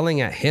he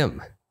yelling at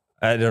him?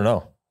 I don't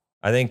know.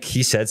 I think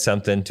he said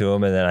something to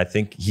him, and then I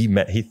think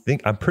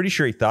I'm pretty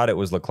sure he thought it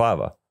was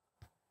LaClava.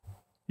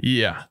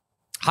 Yeah.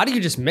 How do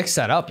you just mix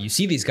that up? You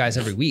see these guys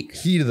every week.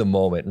 Heat of the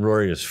moment.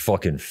 Rory is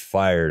fucking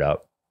fired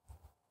up.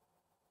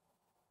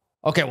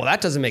 Okay, well, that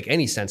doesn't make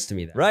any sense to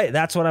me then. Right.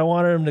 That's what I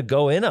wanted him to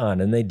go in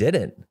on, and they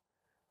didn't.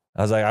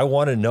 I was like, I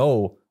want to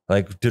know,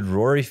 like, did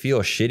Rory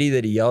feel shitty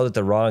that he yelled at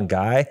the wrong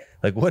guy?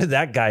 Like, what did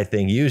that guy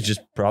think? He was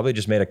probably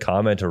just made a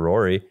comment to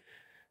Rory.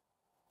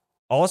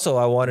 Also,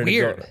 I wanted to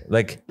go,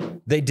 like,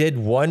 they did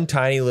one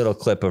tiny little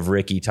clip of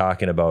Ricky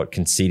talking about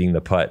conceding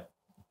the putt.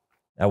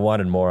 I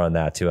wanted more on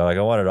that too. I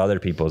wanted other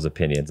people's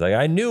opinions. Like,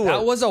 I knew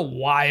that was a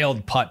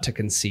wild putt to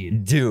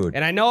concede, dude.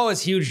 And I know it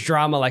was huge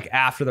drama like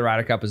after the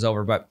Ryder Cup is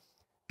over, but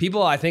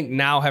people I think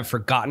now have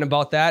forgotten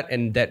about that,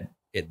 and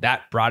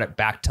that brought it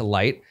back to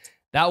light.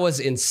 That was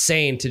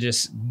insane to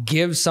just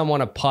give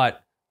someone a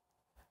putt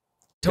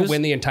to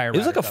win the entire Ryder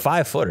Cup. It was like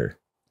a 5-footer.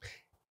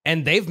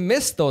 And they've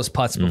missed those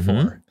putts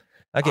before.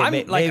 Okay,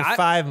 maybe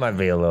 5 might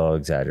be a little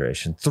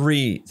exaggeration.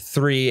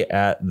 Three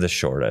at the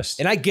shortest.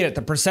 And I get it.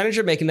 The percentage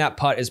of making that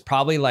putt is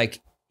probably like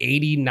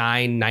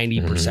 89,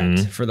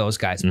 90% for those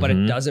guys. But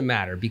it doesn't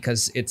matter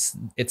because it's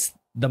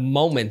the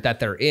moment that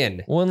they're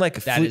in. Well, and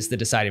that is the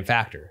deciding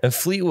factor. And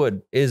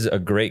Fleetwood is a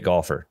great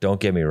golfer.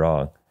 Don't get me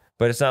wrong.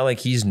 But it's not like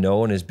he's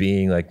known as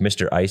being like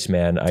Mr.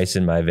 Iceman, ice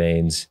in my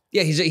veins.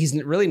 Yeah, he's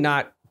really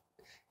not.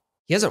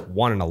 He hasn't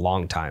won in a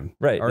long time.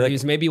 Right. Or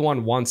he's maybe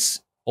won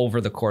once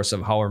over the course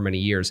of however many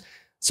years.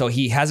 So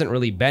he hasn't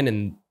really been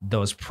in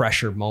those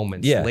pressure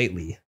moments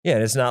lately. Yeah,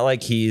 and it's not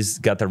like he's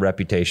got the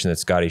reputation that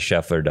Scotty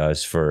Scheffler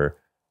does for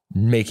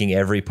making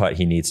every putt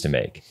he needs to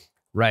make.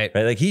 Right.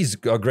 Like, he's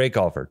a great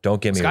golfer. Don't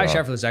get me wrong.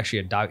 Scotty Scheffler is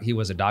actually he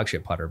was a dog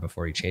shit putter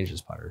before he changed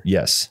his putter.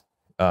 Yes.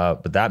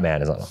 But that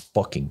man is on a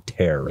fucking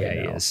tear right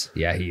now. He is.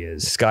 Yeah, he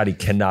is. Scotty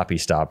cannot be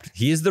stopped.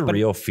 He is the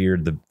real fear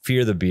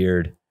the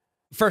beard.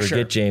 For sure.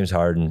 Forget James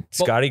Harden.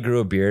 Scotty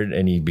grew a beard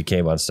and he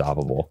became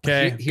unstoppable.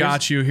 Okay,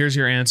 got you. Here's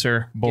your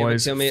answer,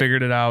 boys.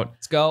 Figured it out.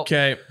 Let's go.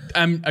 Okay,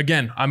 I'm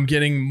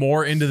getting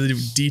more into the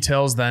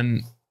details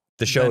than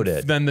the show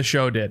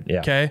did. Yeah.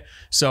 Okay,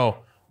 so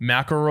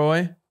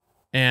McIlroy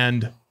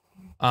and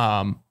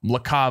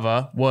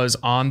LaCava was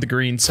on the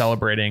green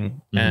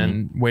celebrating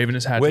and waving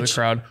his hat to the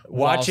crowd.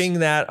 Watching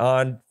that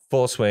on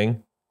Full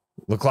Swing,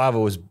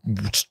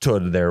 LaClava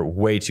stood there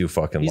way too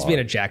fucking long. He's being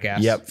a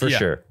jackass. Yep, for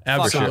sure.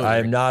 Absolutely. I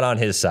am not on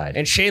his side.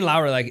 And Shane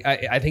Lowry, like,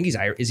 I think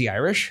is he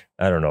Irish?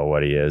 I don't know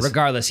what he is.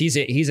 Regardless, he's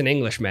an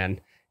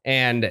Englishman,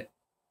 and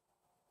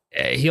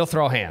he'll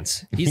throw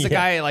hands. He's the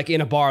guy like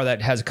in a bar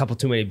that has a couple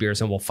too many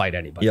beers and will fight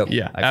anybody. Yep.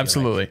 Yeah,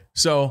 absolutely. Like.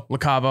 So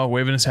LaCava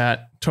waving his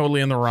hat,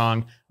 totally in the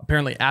wrong.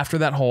 Apparently after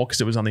that hole, because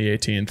it was on the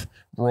 18th,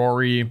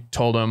 Rory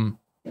told him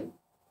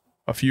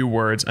a few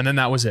words, and then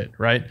that was it,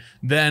 right?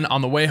 Then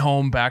on the way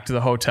home back to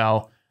the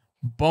hotel,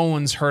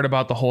 Bones heard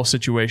about the whole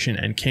situation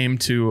and came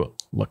to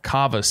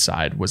LaCava's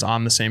side, was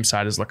on the same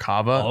side as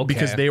LaCava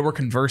because they were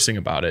conversing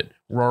about it.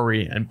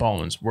 Rory and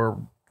Bones were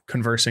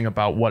conversing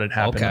about what had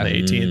happened on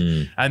the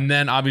 18th. And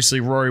then obviously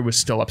Rory was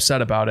still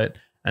upset about it.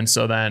 And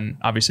so then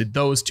obviously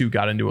those two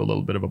got into a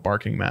little bit of a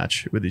barking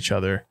match with each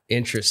other.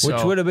 Interesting.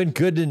 Which would have been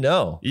good to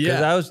know.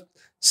 Because I was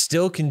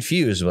still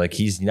confused. Like,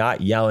 he's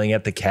not yelling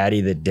at the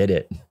caddy that did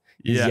it.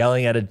 He's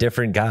yelling at a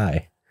different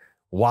guy.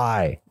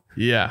 Why?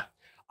 Yeah.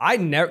 I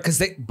never,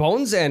 because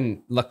Bones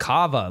and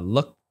LaCava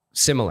look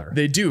similar.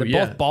 They do.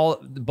 They're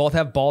both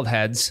have bald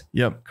heads.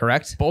 Yep.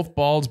 Correct? Both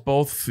bald,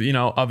 both,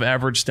 of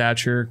average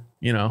stature,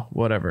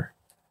 whatever.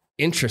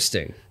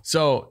 Interesting.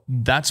 So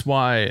that's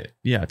why,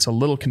 it's a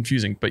little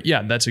confusing. But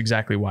yeah, that's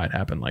exactly why it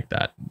happened like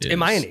that.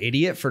 Am I an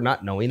idiot for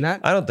not knowing that?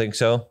 I don't think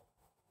so.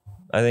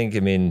 I think,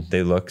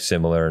 they look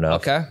similar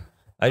enough. Okay.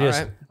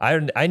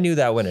 I knew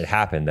that when it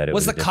happened that it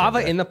was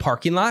LaCava in the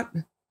parking lot?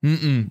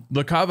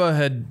 LaCava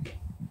had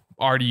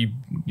already,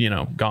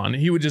 gone.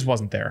 He just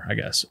wasn't there, I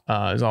guess,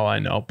 is all I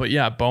know. But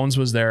yeah, Bones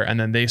was there, and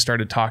then they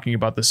started talking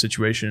about the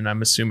situation, and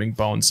I'm assuming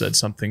Bones said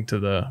something to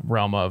the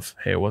realm of,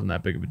 hey, it wasn't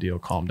that big of a deal.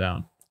 Calm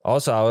down.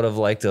 Also, I would have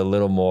liked a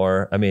little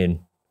more. I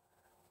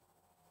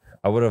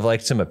would have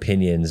liked some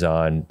opinions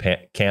on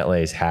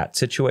Cantlay's hat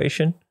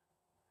situation,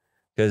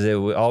 because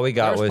all we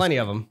got was plenty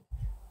of them.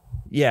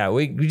 Yeah,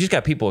 we just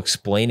got people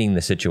explaining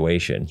the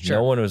situation. Sure.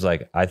 No one was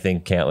like, I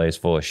think Cantlay is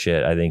full of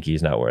shit. I think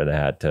he's not wearing the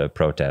hat to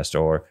protest.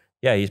 Or,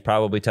 yeah, he's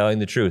probably telling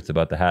the truth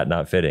about the hat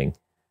not fitting.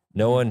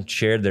 No one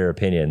shared their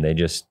opinion. They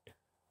just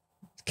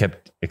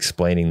kept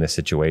explaining the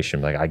situation.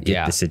 Like, I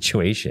get the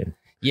situation.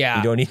 Yeah.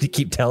 You don't need to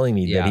keep telling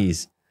me that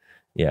he's...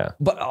 Yeah.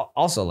 But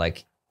also,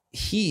 like,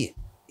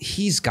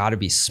 he's got to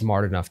be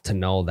smart enough to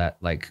know that,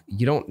 like,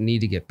 you don't need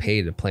to get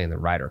paid to play in the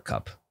Ryder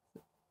Cup.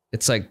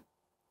 It's like...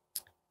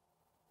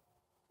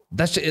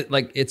 That's just,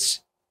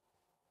 it's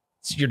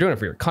you're doing it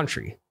for your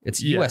country.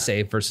 It's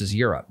USA versus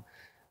Europe.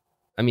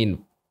 I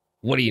mean,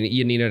 what do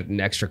you need an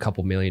extra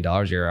couple $1 million?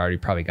 You already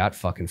probably got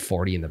fucking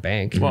 40 in the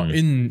bank. Well,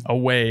 in a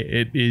way,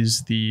 it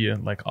is the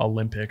like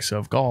Olympics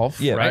of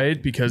golf,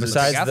 right? Because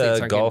besides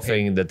the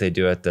golfing that they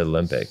do at the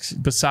Olympics.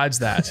 Besides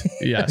that,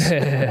 yes,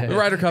 the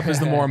Ryder Cup is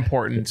the more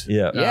important.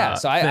 Yeah.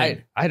 So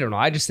I don't know.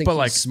 I just think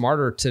it's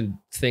smarter to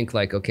think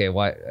like, okay,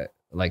 why?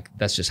 Like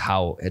that's just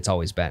how it's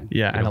always been.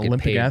 Yeah, and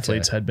Olympic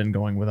athletes had been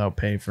going without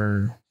pay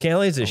for.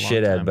 Cantlay's a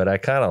shithead, but I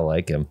kind of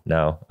like him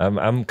now.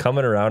 I'm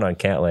coming around on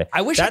Cantlay.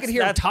 I wish I could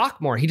hear him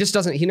talk more. He just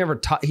doesn't. He never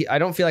talk. I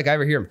don't feel like I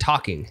ever hear him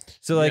talking.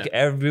 So like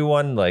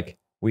everyone, like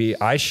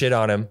I shit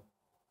on him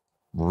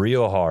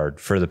real hard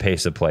for the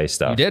pace of play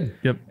stuff. You did.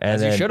 Yep.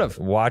 And as you should have.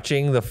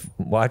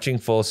 Watching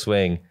Full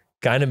Swing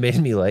kind of made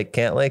me like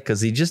Cantlay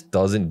because he just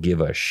doesn't give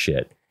a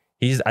shit.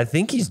 I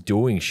think he's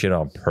doing shit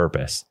on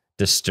purpose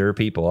to stir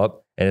people up.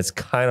 And it's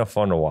kind of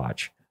fun to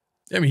watch.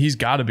 I mean, he's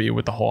got to be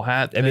with the whole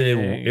hat. I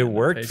mean, it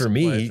worked for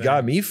me. He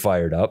got me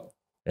fired up.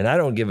 And I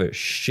don't give a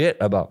shit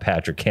about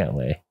Patrick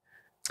Cantlay.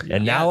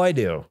 And now I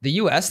do. The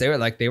U.S., they were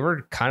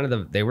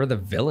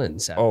the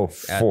villains. At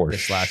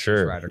this last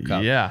year's Ryder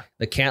Cup. Yeah.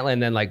 The Cantlay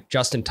and then like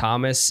Justin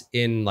Thomas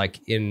in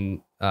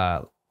kind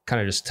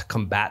of just to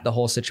combat the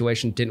whole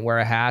situation, didn't wear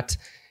a hat.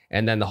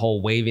 And then the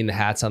whole waving the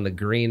hats on the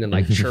green and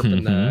like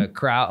chirping the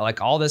crowd,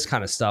 like all this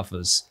kind of stuff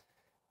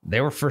they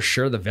were for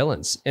sure the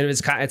villains. And it's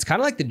kind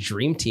of like the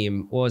dream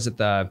team. What was it?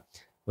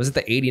 Was it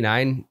the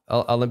 89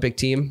 Olympic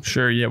team?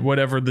 Sure. Yeah.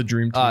 Whatever the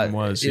dream team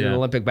was. The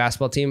Olympic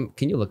basketball team.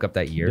 Can you look up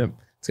that year? Yep.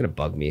 It's going to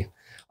bug me.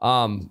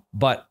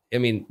 But I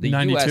mean, the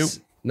 92? US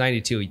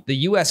 92, the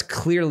US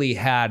clearly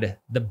had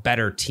the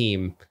better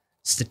team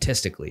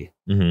statistically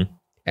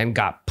and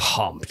got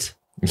pumped.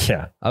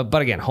 Yeah.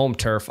 But again, home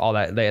turf, all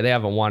that. They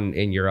haven't won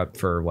in Europe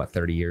for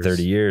 30 years?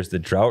 30 years. The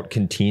drought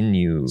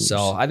continues.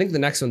 So I think the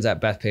next one's at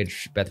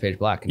Bethpage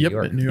Black in New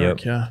York. New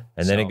York, yeah.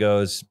 And then it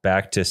goes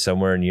back to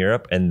somewhere in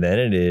Europe. And then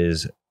it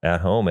is at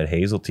home at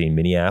Hazeltine,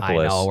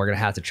 Minneapolis. I know. We're going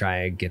to have to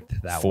try and get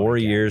to that 4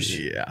 years.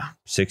 Yeah.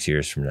 6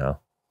 years from now.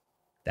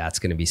 That's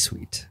going to be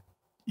sweet.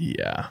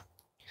 Yeah.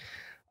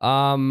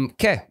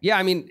 Okay. Yeah.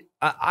 I mean,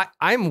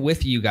 I'm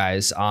with you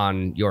guys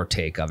on your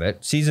take of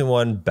it. Season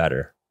 1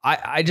 better.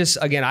 I just,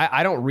 again,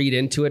 I don't read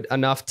into it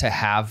enough to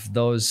have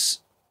those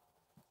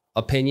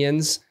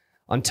opinions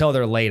until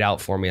they're laid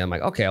out for me. I'm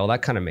like, okay, well,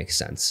 that kind of makes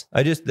sense.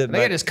 I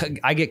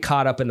get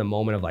caught up in the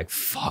moment of like,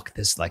 fuck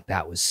this. Like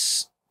that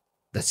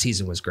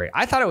season was great.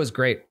 I thought it was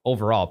great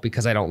overall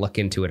because I don't look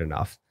into it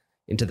enough,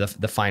 into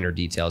the finer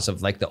details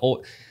of like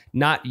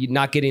not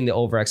getting the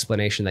over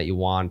explanation that you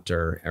want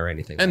or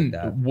anything like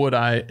that.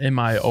 And am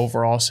I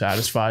overall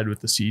satisfied with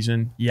the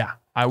season? Yeah.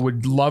 I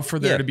would love for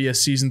there to be a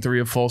season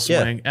 3 of Full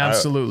Swing. Yeah,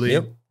 absolutely.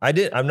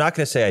 I'm not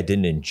going to say I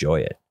didn't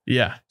enjoy it.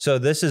 Yeah. So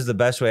this is the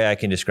best way I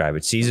can describe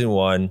it. Season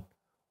 1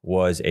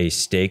 was a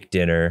steak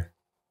dinner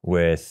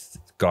with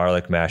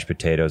garlic mashed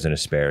potatoes and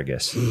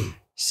asparagus.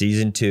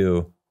 Season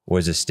 2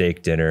 was a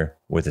steak dinner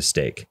with a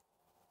steak.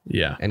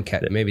 Yeah. And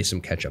maybe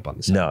some ketchup on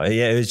the side. No,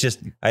 it was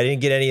just, I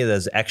didn't get any of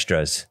those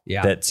extras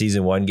that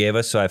season 1 gave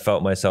us. So I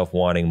felt myself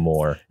wanting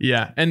more.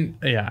 Yeah. And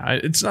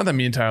it's not that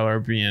me and Tyler are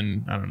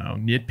being, I don't know,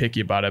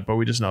 nitpicky about it, but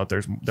we just know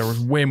that there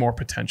was way more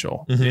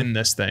potential in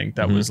this thing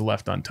that was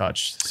left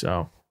untouched.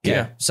 So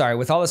yeah. Sorry.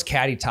 With all this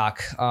caddy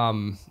talk,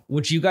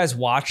 would you guys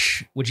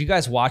watch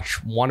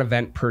one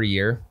event per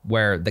year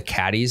where the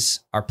caddies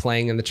are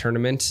playing in the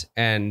tournament?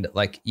 And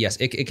like, yes,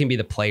 it can be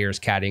the players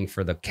caddying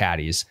for the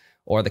caddies,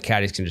 or the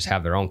caddies can just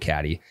have their own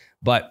caddy.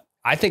 But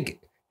I think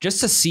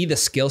just to see the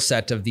skill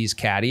set of these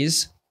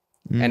caddies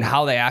and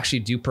how they actually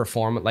do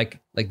perform,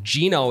 like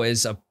Gino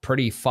is a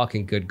pretty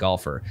fucking good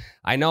golfer.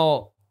 I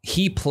know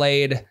he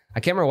played, I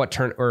can't remember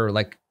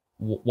what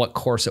what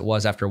course it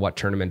was after what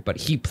tournament, but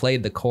he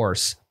played the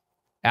course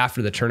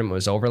after the tournament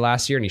was over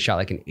last year and he shot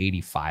like an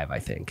 85, I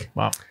think.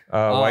 Wow.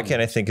 Why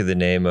can't I think of the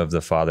name of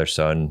the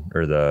father-son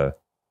or the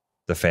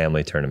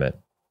family tournament?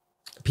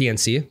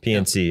 PNC.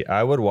 Yep.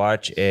 I would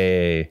watch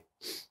a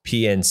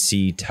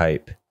PNC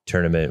type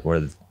tournament where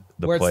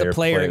the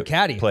player and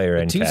caddy.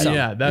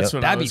 Yeah, that's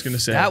what I was going to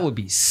say. That would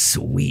be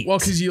sweet. Well,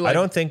 because I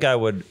don't think I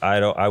would.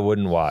 I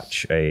wouldn't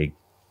watch a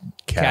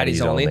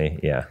caddies only.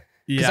 Yeah.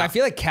 Because I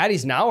feel like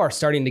caddies now are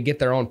starting to get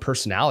their own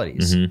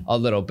personalities a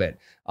little bit.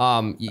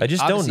 I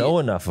just don't know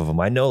enough of them.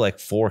 I know like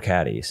 4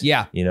 caddies.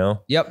 Yeah. You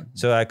know? Yep.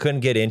 So I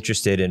couldn't get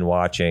interested in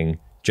watching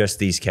just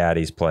these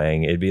caddies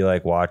playing. It'd be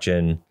like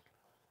watching,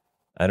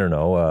 I don't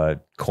know,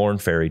 a Corn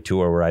Ferry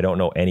tour where I don't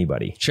know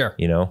anybody. Sure.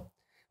 You know?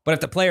 But if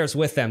the player's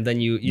with them, then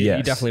you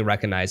definitely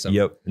recognize them.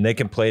 Yep. And they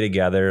can play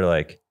together.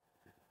 Like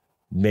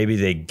maybe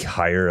they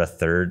hire a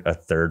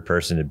third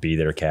person to be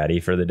their caddy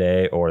for the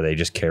day, or they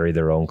just carry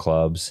their own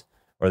clubs,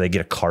 or they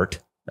get a cart.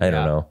 I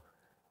don't know.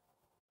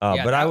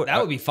 But that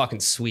would be fucking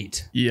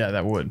sweet. Yeah,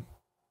 that would.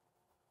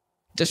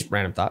 Just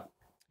random thought.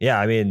 Yeah.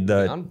 I mean,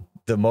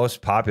 the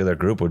most popular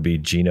group would be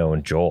Gino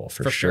and Joel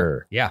for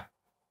sure. Yeah.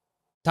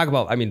 Talk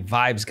about,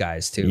 vibes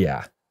guys too.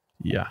 Yeah.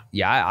 Yeah.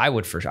 Yeah, I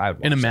would for sure.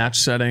 In a match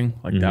setting,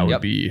 like that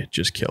would be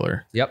just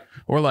killer. Yep.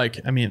 Or like,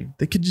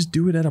 they could just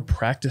do it at a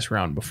practice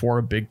round before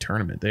a big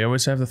tournament. They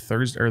always have the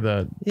Thursday or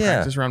the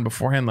practice round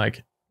beforehand.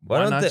 Like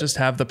Why not just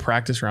have the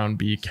practice round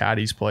be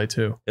caddies play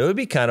too? It would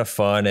be kind of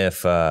fun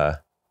if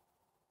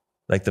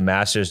like the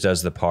Masters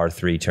does the par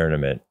 3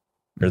 tournament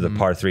or the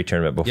par 3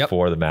 tournament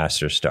before the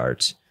Masters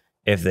starts.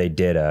 If they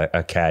did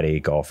a caddy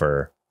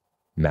golfer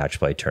match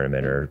play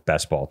tournament or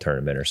best ball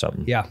tournament or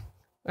something. Yeah.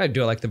 I'd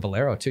do it like the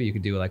Valero too. You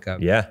could do like a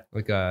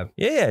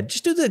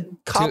just do the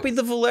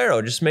the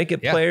Valero. Just make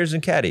it players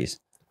and caddies.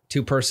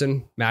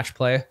 2-person match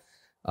play,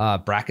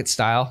 bracket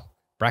style.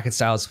 Bracket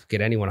styles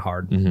get anyone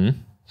hard.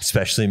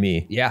 Especially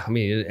me. Yeah, I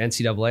mean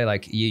NCAA,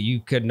 like you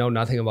could know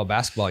nothing about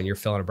basketball and you're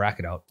filling a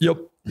bracket out. Yep.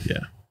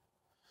 Yeah.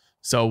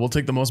 So we'll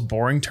take the most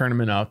boring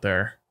tournament out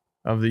there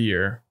of the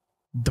year,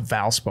 the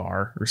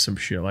Valspar or some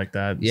shit like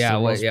that. Yeah,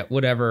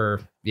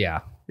 whatever.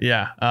 Yeah.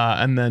 Yeah.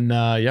 And then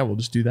we'll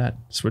just do that.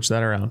 Switch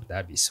that around.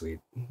 That'd be sweet.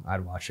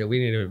 I'd watch it. We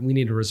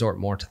need to resort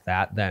more to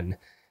that than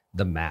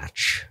the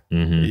match.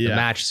 Mm-hmm. The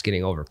match is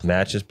getting overplayed.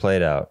 Match is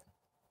played out.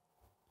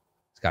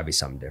 It's gotta be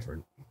something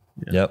different.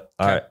 Yep.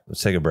 All right.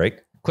 Let's take a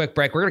break. Quick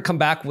break. We're gonna come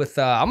back with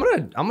I'm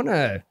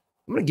gonna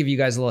give you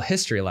guys a little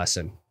history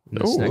lesson in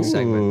this next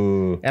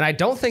segment. And I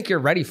don't think you're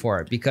ready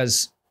for it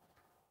because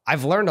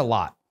I've learned a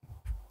lot.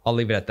 I'll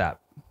leave it at that.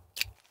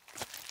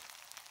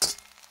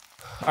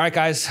 All right,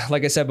 guys.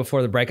 Like I said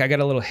before the break, I got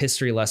a little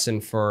history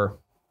lesson for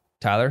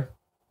Tyler,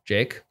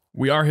 Jake.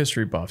 We are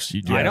history buffs.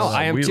 You do. I know.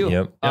 I am too.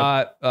 Yep.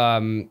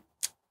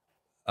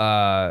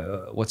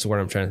 What's the word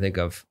I'm trying to think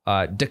of?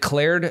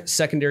 Declared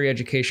secondary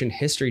education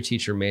history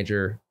teacher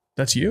major.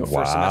 That's you.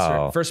 First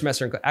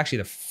semester.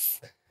 Actually,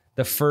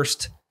 the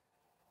first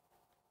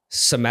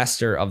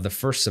semester of the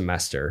first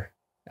semester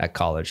at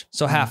college.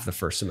 So half the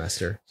first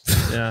semester.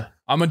 Yeah.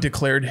 I'm a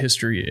declared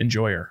history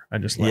enjoyer. I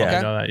just let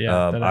you know that.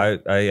 Yeah.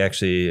 I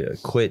actually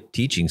quit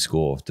teaching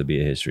school to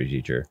be a history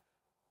teacher.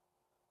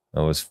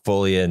 I was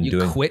fully in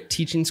doing. You quit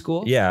teaching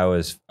school? Yeah,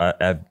 I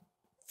have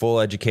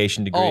full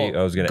education degree.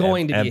 I was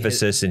going to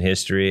emphasis in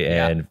history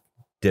and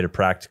did a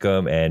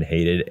practicum and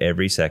hated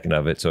every second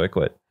of it. So I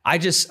quit. I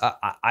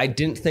I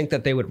didn't think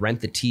that they would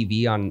rent the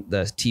TV on the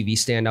TV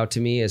stand out to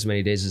me as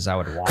many days as I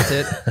would want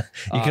it.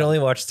 You can only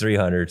watch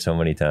 300 so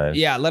many times.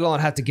 Yeah, let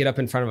alone have to get up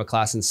in front of a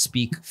class and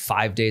speak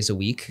 5 days a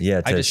week. Yeah,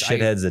 to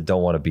shitheads that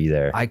don't want to be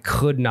there. I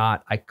could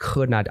not. I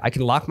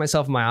can lock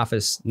myself in my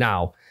office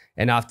now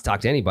and not have to talk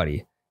to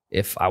anybody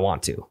if I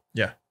want to.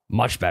 Yeah.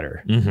 Much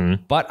better.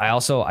 Mm-hmm. But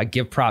I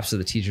give props to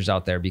the teachers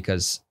out there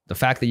because the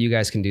fact that you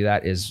guys can do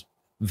that is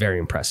very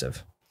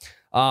impressive.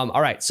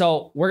 All right,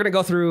 so we're gonna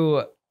go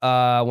through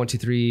 1, 2,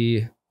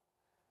 3.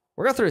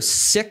 We're going through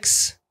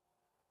 6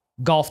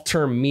 golf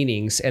term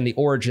meanings and the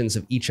origins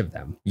of each of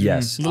them.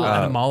 Yes. Little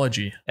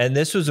etymology. And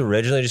this was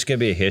originally just going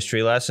to be a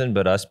history lesson,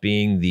 but us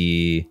being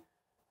the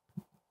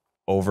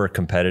over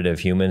competitive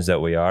humans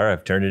that we are,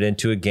 I've turned it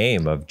into a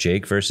game of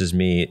Jake versus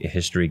me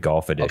history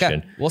golf edition.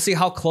 Okay. We'll see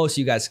how close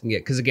you guys can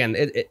get. Cause again,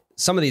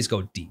 some of these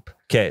go deep.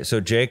 Okay.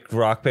 So Jake,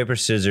 rock, paper,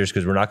 scissors,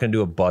 cause we're not going to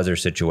do a buzzer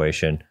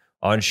situation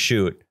on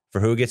shoot. For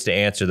who gets to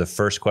answer the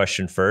first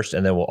question first,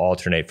 and then we'll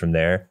alternate from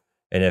there.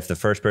 And if the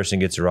first person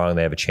gets it wrong,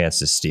 they have a chance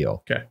to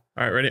steal. Okay.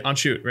 All right. Ready? On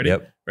shoot. Ready?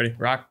 Yep. Ready?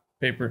 Rock,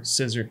 paper,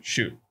 scissors,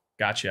 shoot.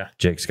 Gotcha.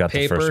 Jake's got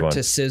the first one. Paper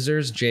to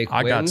scissors. Jake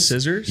wins. I got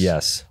scissors?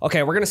 Yes.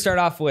 Okay. We're going to start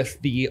off with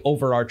the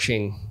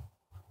overarching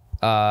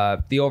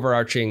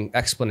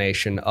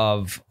explanation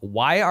of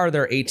why are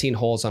there 18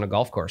 holes on a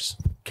golf course?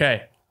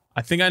 Okay.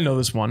 I think I know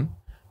this one.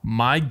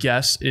 My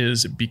guess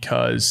is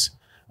because...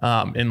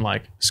 in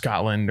like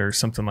Scotland or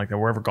something like that,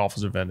 wherever golf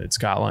was invented,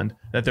 Scotland,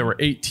 that there were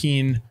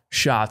 18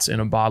 shots in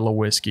a bottle of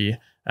whiskey,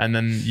 and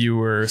then you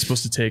were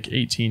supposed to take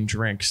 18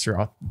 drinks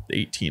throughout the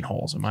 18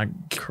 holes. Am I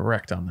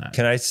correct on that?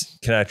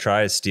 Can I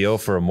try a steal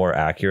for a more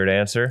accurate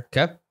answer?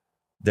 Okay.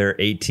 There are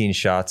 18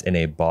 shots in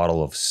a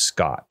bottle of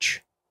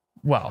scotch.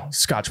 Well,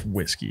 Scotch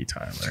whiskey,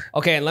 Tyler.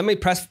 Okay, and let me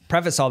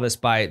preface all this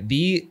by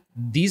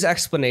these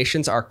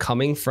explanations are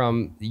coming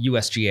from the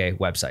USGA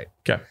website.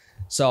 Okay.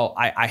 So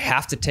I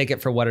have to take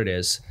it for what it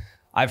is.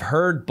 I've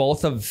heard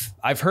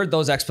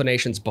those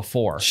explanations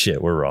before.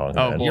 Shit, we're wrong.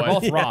 Oh, boy. You're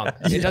both wrong.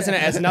 It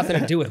has nothing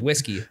to do with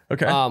whiskey.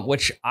 Okay.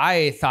 Which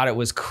I thought it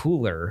was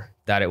cooler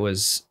that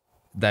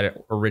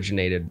it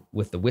originated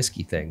with the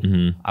whiskey thing.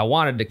 Mm-hmm. I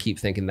wanted to keep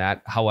thinking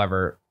that.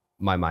 However,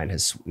 my mind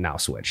has now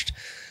switched.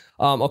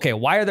 Okay,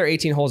 why are there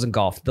 18 holes in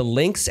golf? The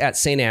links at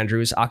St.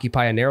 Andrews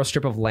occupy a narrow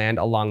strip of land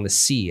along the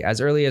sea.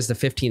 As early as the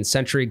 15th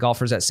century,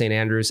 golfers at St.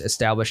 Andrews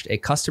established a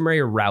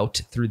customary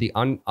route through the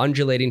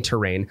undulating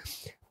terrain,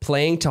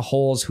 playing to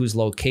holes whose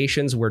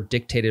locations were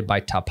dictated by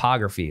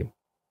topography.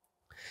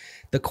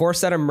 The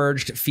course that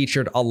emerged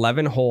featured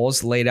 11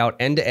 holes laid out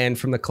end to end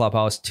from the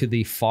clubhouse to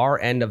the far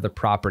end of the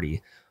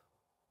property.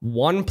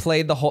 One of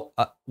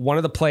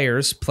the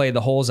players played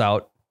the holes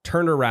out,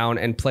 turned around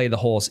and play the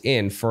holes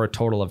in for a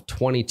total of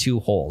 22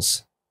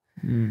 holes.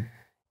 In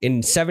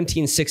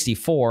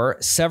 1764,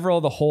 several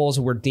of the holes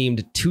were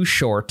deemed too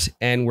short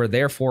and were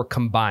therefore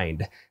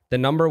combined. The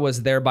number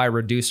was thereby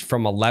reduced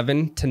from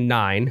 11 to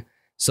 9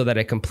 so that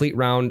a complete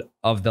round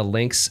of the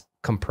links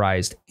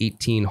comprised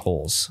 18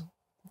 holes.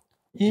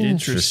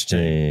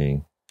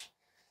 Interesting.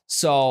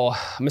 So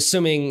I'm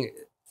assuming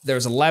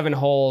there's 11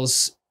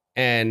 holes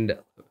and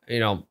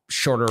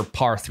shorter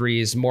par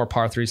threes, more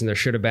par threes than there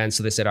should have been.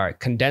 So they said, all right,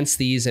 condense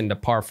these into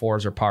par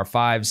fours or par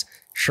fives,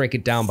 shrink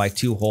it down by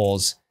 2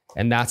 holes.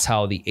 And that's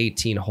how the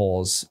 18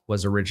 holes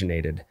was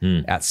originated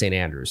at St.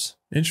 Andrews.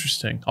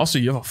 Interesting. Also,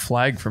 you have a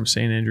flag from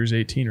St. Andrews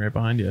 18 right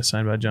behind you,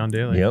 signed by John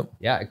Daly. Yep.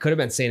 Yeah, it could have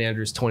been St.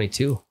 Andrews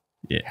 22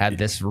 had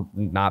this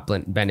not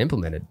been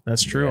implemented.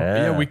 That's true.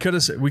 Yeah, we could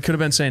have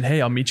been saying,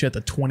 hey, I'll meet you at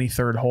the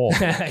 23rd hole.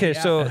 Okay,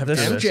 so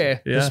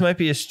this might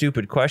be a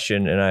stupid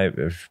question, and I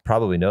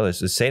probably know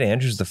this. Is St.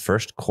 Andrews the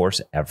first course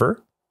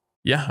ever?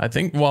 Yeah, I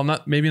think, well,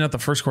 maybe not the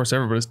first course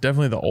ever, but it's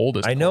definitely the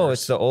oldest. I know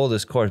it's the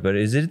oldest course, but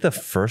is it the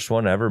first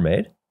one ever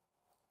made?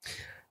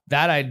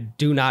 That I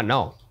do not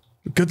know.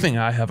 Good thing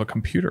I have a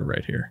computer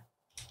right here.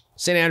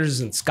 St. Andrews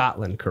is in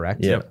Scotland,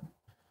 correct? Yep.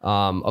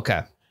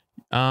 Okay.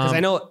 Because I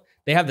know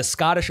they have the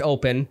Scottish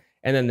Open,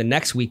 and then the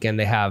next weekend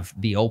they have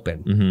the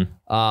Open.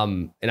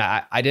 Mm-hmm. And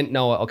I didn't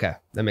know. Okay,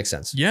 that makes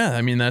sense. Yeah,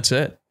 I mean that's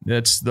it.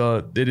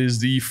 It is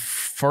the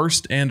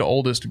first and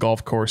oldest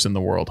golf course in the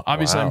world.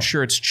 Obviously, I'm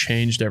sure it's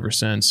changed ever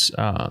since.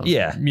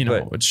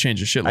 It's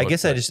changed a shitload. I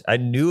guess I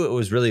knew it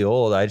was really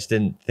old. I just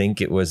didn't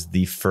think it was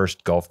the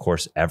first golf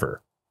course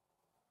ever.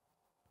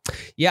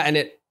 Yeah, and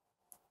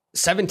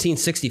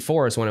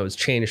 1764 is when it was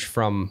changed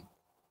from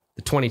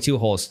the 22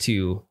 holes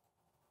to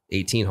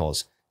 18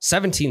 holes.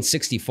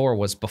 1764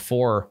 was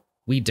before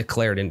we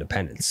declared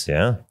independence.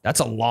 Yeah. That's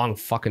a long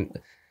fucking...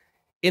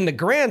 In the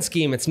grand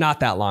scheme, it's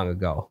not that long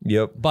ago.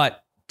 Yep.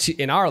 But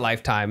in our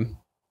lifetime,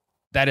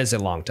 that is a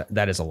long time.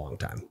 That is a long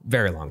time.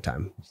 Very long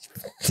time.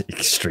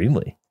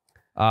 Extremely.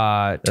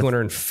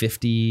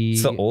 250...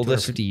 It's the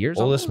oldest 250 years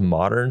oldest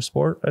modern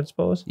sport, I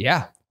suppose.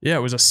 Yeah. Yeah,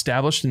 it was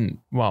established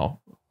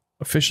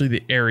officially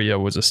the area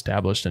was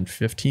established in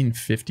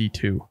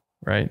 1552,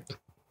 right?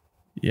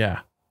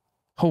 Yeah.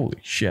 Holy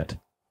shit.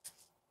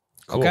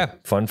 Cool. Okay.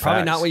 Fun fact.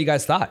 Probably not what you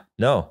guys thought.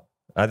 No.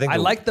 I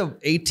like the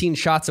 18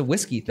 shots of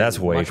whiskey thing. That's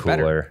way cooler.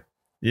 Better.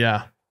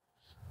 Yeah.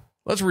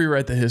 Let's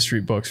rewrite the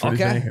history books. What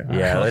do you think?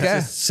 Yeah, let's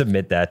just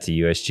submit that to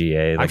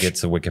USGA.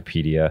 It's a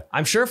Wikipedia.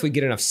 I'm sure if we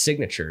get enough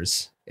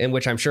signatures, in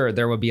which I'm sure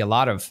there would be a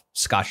lot of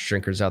Scotch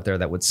drinkers out there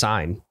that would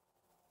sign,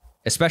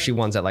 especially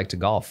ones that like to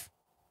golf.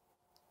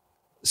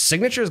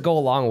 Signatures go a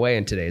long way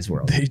in today's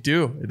world. They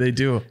do.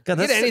 God,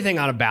 get anything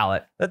on a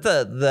ballot.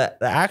 The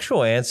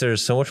actual answer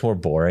is so much more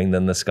boring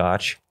than the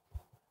Scotch.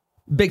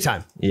 Big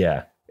time.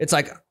 Yeah. It's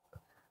like,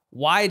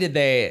 why did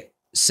they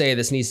say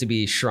this needs to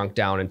be shrunk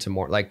down into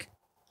more like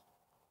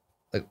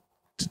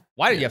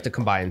why did you have to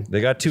combine? They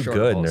got too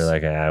good holes? And they're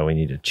like, we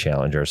need to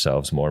challenge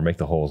ourselves more, make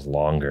the holes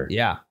longer.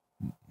 Yeah.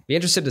 Be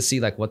interested to see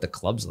what the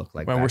clubs look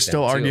like. Well, we're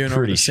still arguing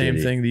over the same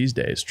thing these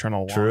days, trying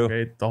to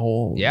elongate the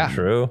whole. Yeah.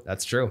 True.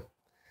 That's true.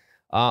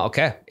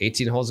 Okay.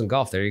 18 holes in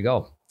golf. There you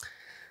go.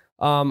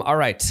 All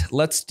right.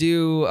 Let's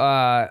do,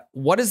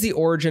 what is the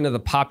origin of the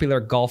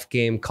popular golf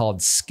game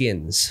called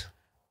Skins?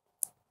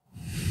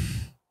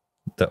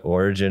 The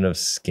origin of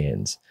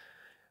Skins.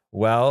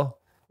 Well,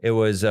 it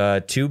was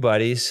 2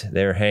 buddies.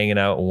 They were hanging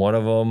out. One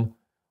of them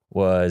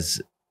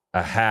was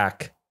a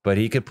hack, but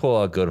he could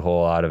pull a good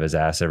hole out of his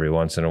ass every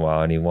once in a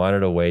while, and he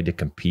wanted a way to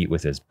compete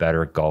with his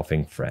better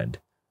golfing friend.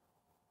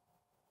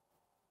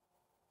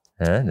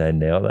 Did I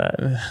nail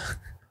that?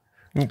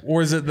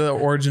 Or is it the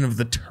origin of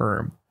the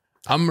term?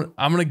 I'm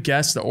gonna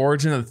guess the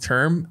origin of the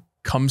term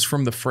comes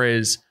from the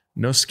phrase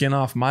 "no skin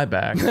off my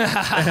back."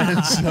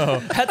 And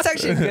so, that's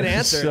actually a good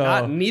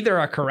answer. Neither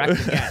are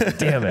correct again.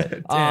 Damn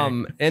it.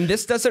 And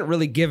this doesn't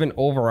really give an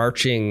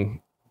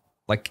overarching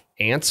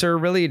answer,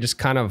 really, just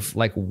kind of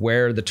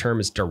where the term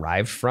is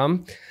derived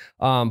from.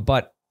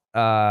 But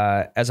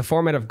as a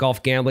format of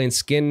golf gambling,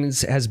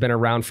 Skins has been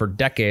around for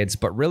decades,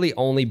 but really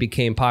only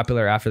became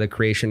popular after the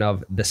creation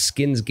of the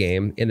Skins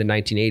game in the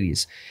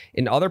 1980s.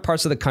 In other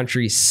parts of the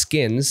country,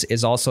 Skins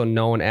is also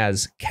known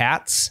as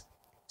cats,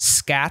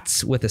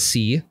 scats with a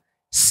C,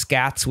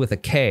 scats with a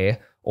K,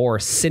 or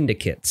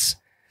syndicates.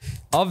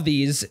 Of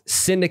these,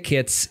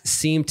 syndicates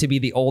seem to be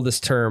the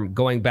oldest term,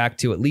 going back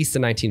to at least the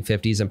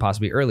 1950s and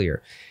possibly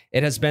earlier.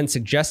 It has been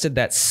suggested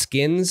that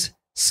skins,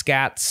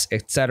 scats,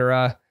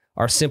 etc.,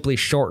 are simply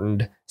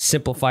shortened,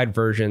 simplified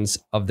versions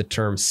of the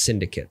term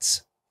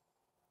syndicates.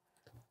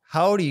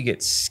 How do you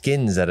get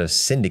skins out of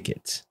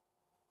syndicates?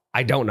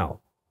 I don't know.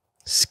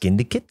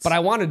 Skindicates? But I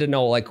wanted to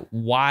know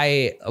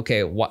why.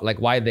 Okay,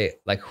 why they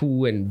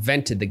who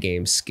invented the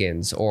game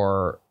Skins,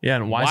 or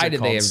and why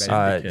did they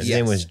invent it? His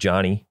name was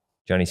Johnny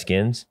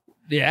Skins.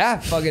 Yeah,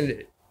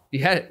 fucking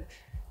the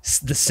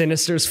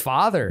Sinister's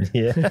father.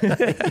 Yeah.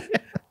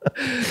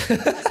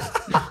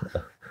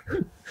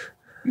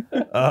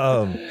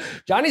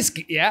 Johnny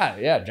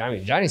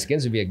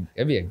Skins would be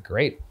a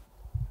great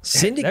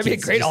syndicate. That'd be a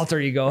great alter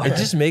ego. It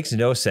just makes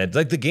no sense.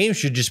 The game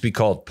should just be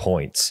called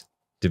points.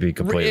 To be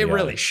completely honest.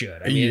 Really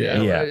should. I mean,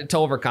 to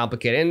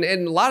overcomplicate it.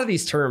 And a lot of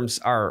these terms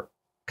are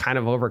kind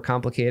of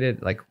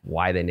overcomplicated.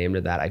 Why they named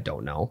it that, I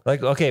don't know.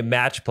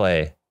 Match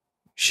play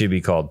should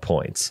be called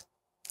points.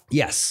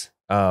 Yes.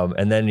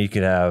 And then you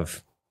could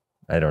have,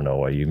 I don't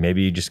know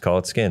maybe you just call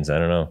it skins. I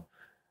don't know.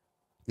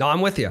 No,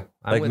 I'm with you.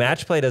 Like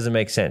match play doesn't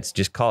make sense.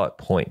 Just call it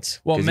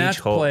points. Well, match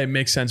play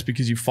makes sense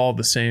because you follow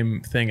the same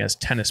thing as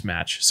tennis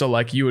match. So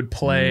like you would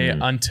play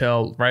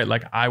until, right?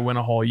 Like I win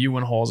a hole, you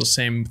win a hole is the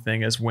same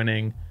thing as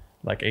winning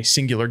like a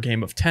singular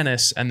game of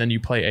tennis. And then you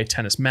play a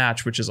tennis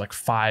match, which is like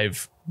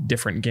 5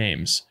 different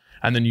games.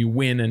 And then you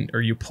win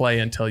or you play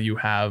until you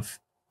have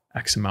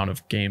X amount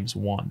of games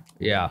won.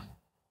 Yeah.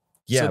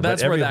 Yeah, so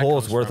but every hole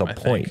is worth a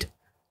point.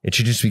 It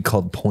should just be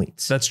called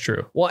points. That's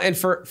true. Well, and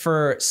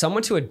for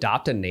someone to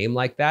adopt a name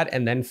like that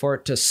and then for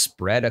it to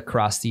spread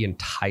across the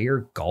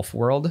entire golf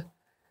world.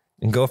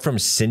 And go from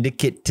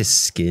syndicate to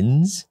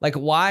skins? Like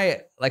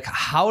why, like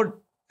how,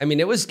 I mean,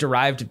 it was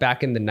derived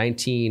back in the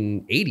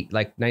 1980s,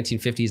 like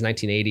 1950s,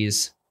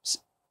 1980s,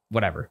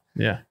 whatever.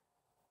 Yeah.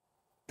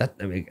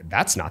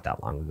 That's not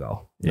that long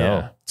ago. Yeah.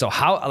 No. So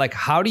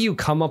how do you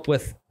come up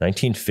with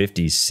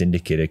 1950s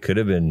syndicate? It could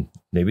have been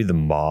maybe the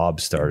mob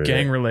started.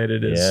 Gang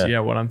related is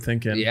what I'm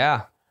thinking.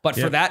 Yeah. But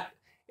for that,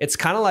 it's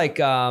kind of like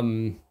I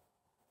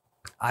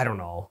don't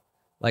know,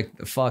 like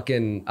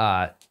fucking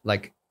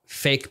like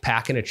fake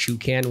packing a chew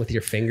can with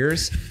your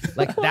fingers.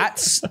 Like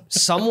that's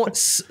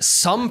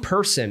some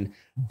person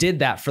did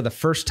that for the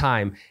first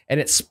time and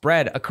it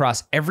spread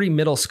across every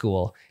middle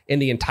school in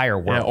the entire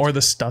world. Yeah, or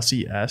the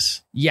Stussy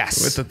S.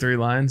 Yes. With the 3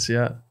 lines.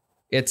 Yeah.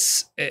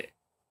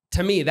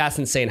 To me, that's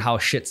insane how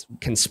shit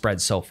can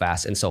spread so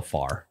fast and so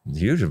far.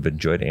 You'd have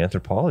enjoyed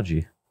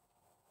anthropology.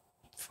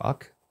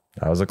 Fuck.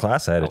 That was a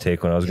class I had to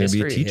take when I was going to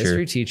be a teacher.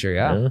 History teacher,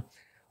 yeah.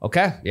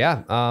 Okay,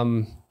 yeah.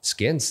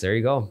 Skins, there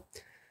you go.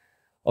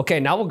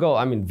 Okay, now we'll go,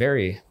 I mean,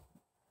 very,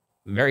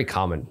 very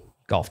common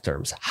golf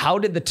terms. How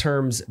did the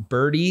terms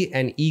birdie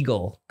and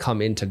eagle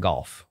come into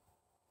golf?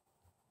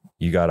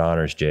 You got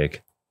honors,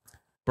 Jake.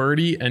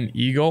 Birdie and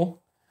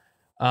eagle.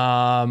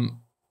 I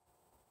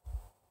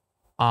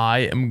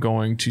am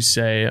going to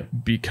say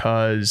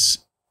because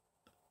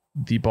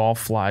the ball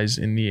flies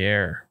in the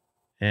air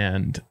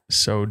and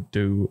so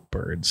do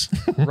birds.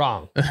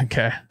 Wrong.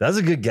 Okay. That's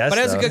a good guess. But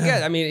it's a good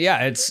guess. I mean,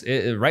 yeah, it's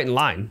right in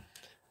line.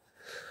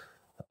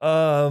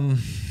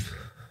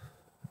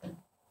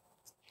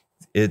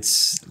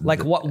 It's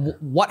like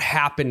what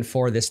happened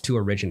for this to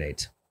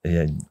originate?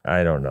 Yeah,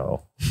 I don't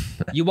know.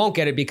 You won't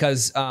get it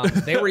because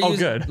they were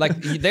using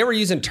they were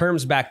using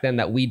terms back then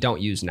that we don't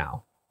use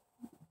now.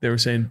 They were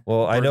saying,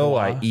 well, I know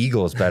why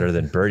eagle is better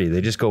than birdie.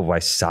 They just go by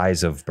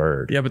size of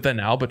bird. Yeah, but then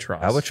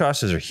albatross.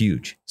 Albatrosses are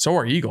huge. So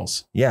are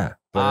eagles. Yeah.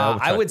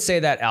 I would say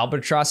that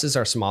albatrosses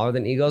are smaller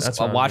than eagles.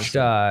 I watched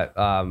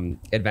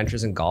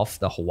Adventures in Golf,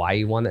 the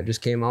Hawaii one that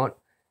just came out,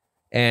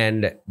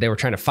 and they were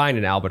trying to find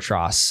an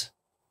albatross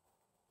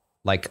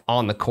like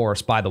on the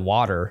course by the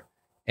water.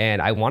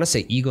 And I want to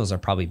say eagles are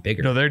probably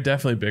bigger. No, they're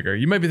definitely bigger.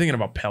 You might be thinking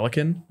about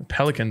pelican.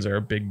 Pelicans are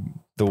a big.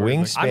 The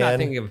wingspan. I'm not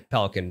thinking of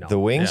pelican. No. The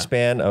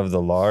wingspan of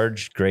the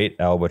large great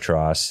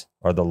albatross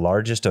are the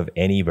largest of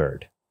any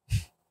bird.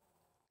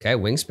 Okay,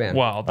 wingspan.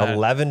 Wow,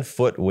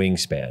 11-foot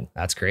wingspan.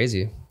 That's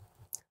crazy.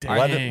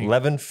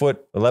 11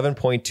 foot,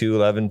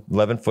 11.2,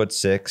 11 foot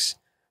 6.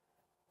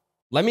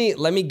 Let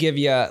me give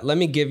you.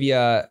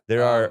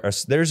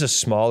 There's a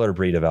smaller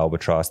breed of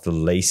albatross, the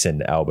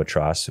Laysan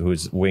albatross,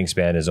 whose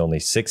wingspan is only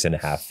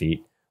 6.5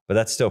 feet, but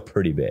that's still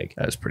pretty big.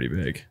 That's pretty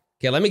big.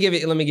 Okay, let me give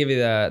you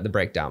the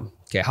breakdown.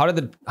 Okay, how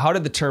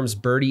did the terms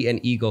birdie and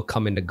eagle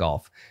come into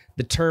golf?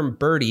 The term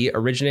birdie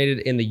originated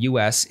in the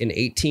U.S. in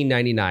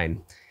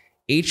 1899.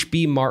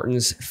 H.B.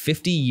 Martin's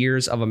 50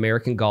 Years of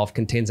American Golf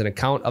contains an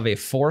account of a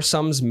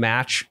foursomes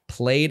match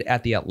played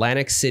at the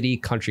Atlantic City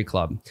Country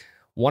Club.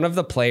 One of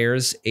the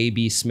players,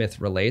 A.B.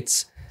 Smith,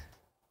 relates,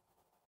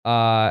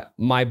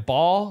 my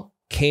ball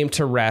came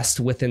to rest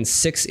within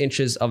 6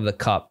 inches of the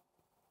cup.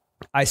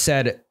 I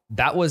said,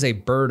 that was a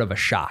bird of a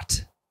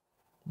shot.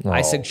 Oh.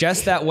 I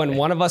suggest that when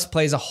one of us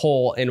plays a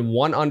hole in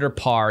 1 under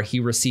par,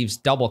 he receives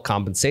double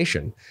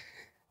compensation.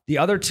 The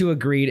other 2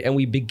 agreed, and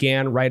we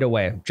began right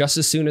away, just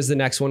as soon as the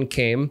next one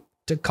came,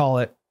 to call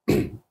it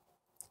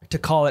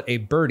a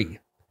birdie.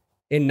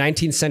 In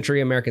 19th century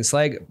American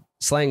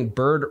slang,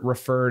 bird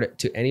referred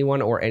to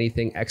anyone or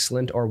anything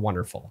excellent or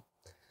wonderful.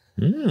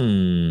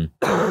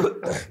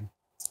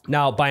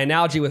 Now, by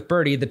analogy with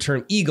birdie, the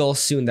term eagle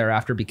soon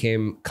thereafter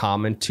became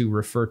common to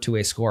refer to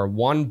a score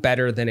 1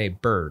 better than a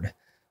bird.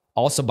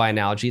 Also, by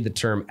analogy, the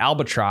term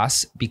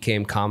albatross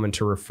became common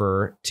to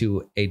refer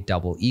to a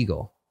double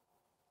eagle.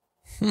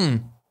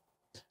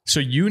 So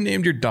you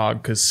named your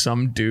dog because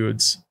some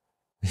dudes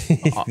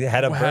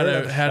had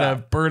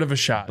a bird of a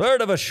shot.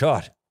 Bird of a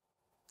shot.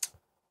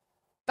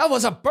 That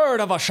was a bird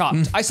of a shot.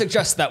 I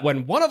suggest that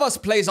when one of us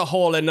plays a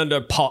hole in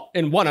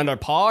 1 under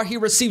par, he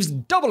receives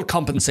double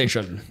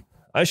compensation.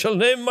 I shall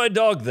name my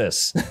dog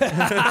this.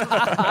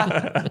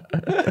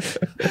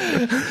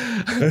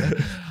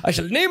 I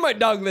shall name my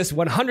dog this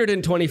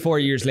 124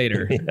 years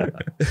later. Yeah.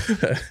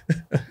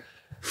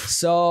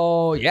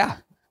 So, yeah.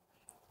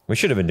 We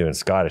should have been doing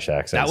Scottish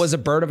accents. That was a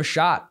bird of a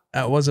shot.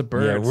 That was a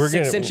bird. Yeah,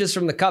 6 inches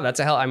from the cup. That is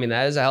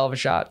a hell of a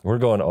shot. We're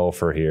going 0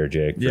 for here,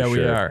 Jake. Yeah,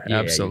 we are. Yeah,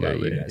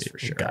 absolutely. you guys for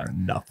sure. Got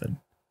nothing.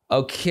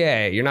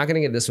 Okay, you're not going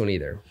to get this one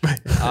either.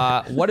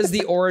 What is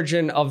the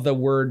origin of the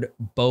word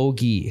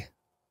bogey?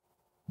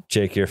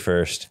 Jake, you're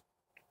first.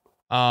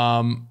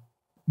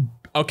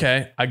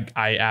 Okay,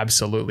 I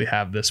absolutely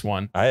have this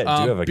one. I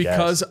do have a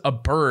because guess. a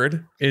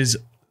bird is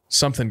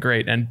something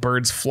great, and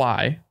birds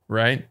fly,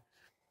 right?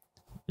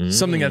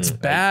 Something that's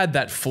bad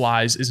that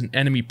flies is an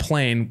enemy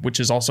plane, which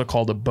is also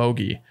called a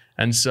bogey.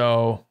 And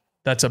so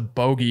that's a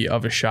bogey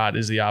of a shot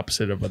is the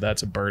opposite of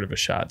that's a bird of a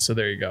shot. So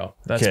there you go.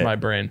 That's my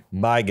brain.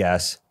 My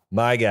guess,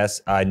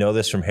 I know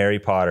this from Harry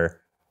Potter.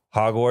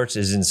 Hogwarts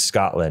is in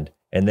Scotland,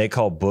 and they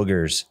call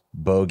boogers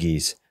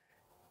bogeys.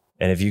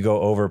 And if you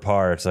go over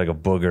par, it's like a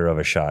booger of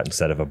a shot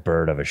instead of a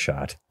bird of a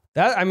shot.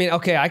 That, I mean,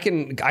 okay, I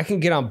can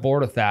get on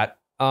board with that.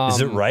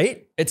 Is it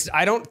right?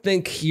 I don't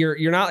think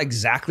you're not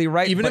exactly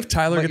right. Even if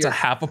Tyler gets a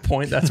half a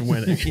point, that's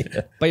winning.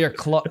 But you're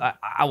close.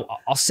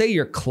 I'll say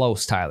you're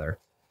close, Tyler.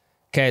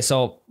 Okay,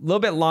 so a little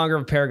bit longer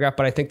of a paragraph,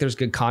 but I think there's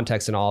good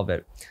context in all of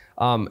it.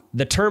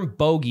 The term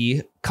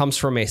bogey comes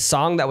from a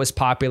song that was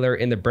popular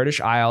in the British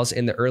Isles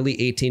in the early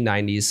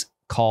 1890s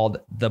called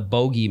The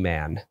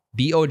Bogeyman.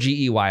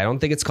 Bogey. I don't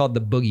think it's called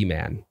The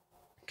Boogeyman.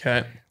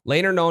 Okay.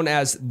 Later known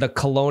as the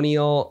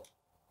Colonel,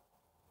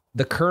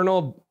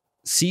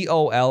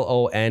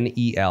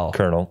 C-O-L-O-N-E-L.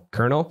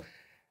 Colonel.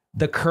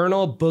 The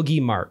Colonel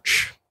Boogie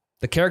March.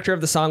 The character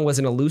of the song was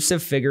an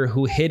elusive figure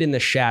who hid in the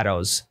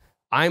shadows.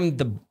 I'm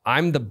the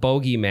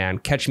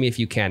bogeyman. Catch me if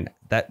you can.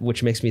 That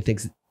which makes me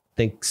thinks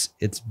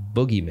it's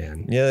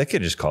boogeyman. Yeah, they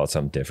could just call it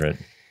something different.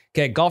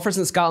 Okay, golfers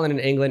in Scotland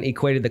and England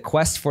equated the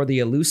quest for the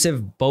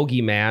elusive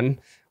bogeyman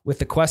with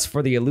the quest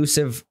for the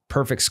elusive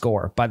perfect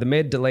score. By the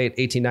mid to late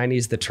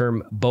 1890s, the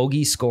term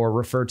bogey score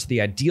referred to the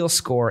ideal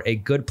score a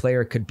good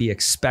player could be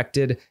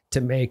expected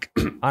to make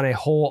on a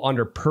hole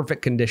under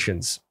perfect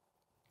conditions.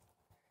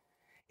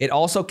 It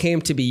also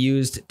came to be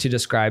used to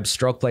describe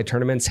stroke play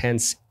tournaments.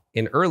 Hence,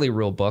 in early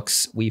rule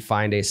books, we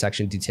find a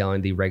section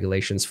detailing the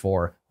regulations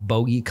for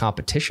bogey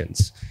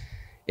competitions.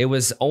 It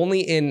was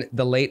only in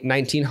the late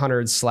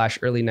 1900s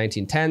 / early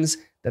 1910s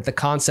that the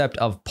concept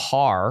of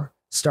par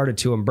started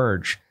to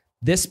emerge.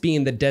 This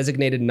being the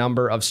designated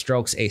number of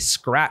strokes a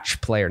scratch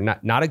player,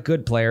 not a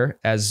good player,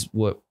 as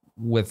was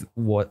with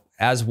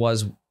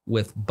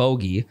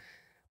bogey,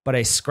 but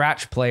a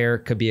scratch player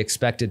could be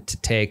expected to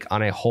take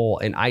on a hole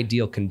in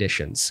ideal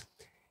conditions.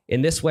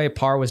 In this way,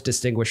 par was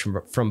distinguished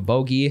from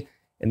bogey,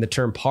 and the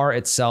term par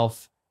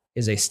itself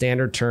is a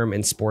standard term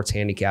in sports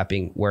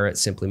handicapping where it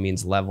simply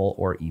means level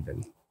or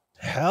even.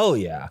 Hell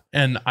yeah.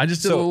 And I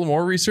just did a little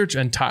more research,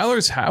 and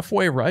Tyler's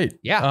halfway right.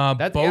 Yeah.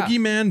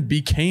 Bogeyman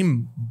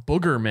became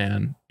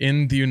Boogerman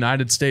in the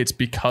United States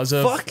because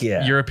of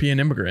European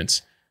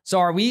immigrants. So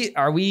are we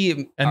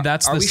and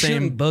that's are the we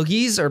same shooting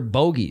boogies or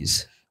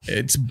bogeys?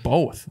 It's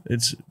both.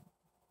 It's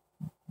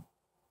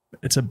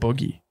a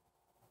boogie.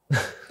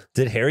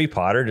 Did Harry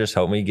Potter just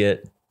help me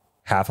get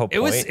half a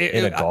point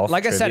in a golf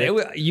like trivia?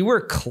 I said, you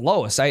were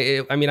close.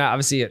 I mean,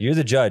 obviously you're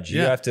the judge.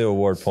 You have to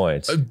award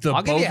points. The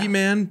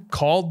Bogeyman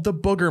called the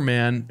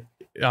Boogerman,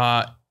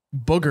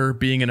 booger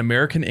being an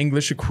American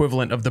English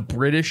equivalent of the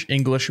British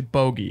English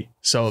bogey.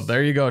 So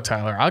there you go,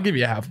 Tyler. I'll give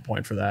you a half a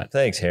point for that.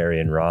 Thanks, Harry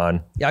and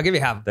Ron. Yeah, I'll give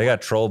you half. They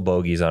got troll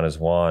bogeys on his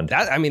wand.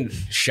 That, I mean,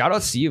 shout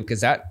outs to you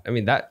because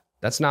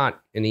that's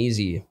not an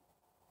easy.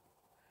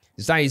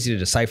 It's not easy to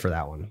decipher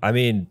that one. I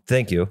mean,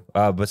 thank you.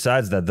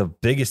 Besides that, the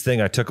biggest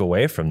thing I took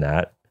away from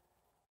that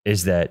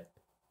is that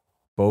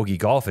bogey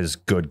golf is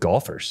good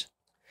golfers.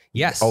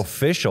 Yes.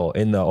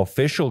 In the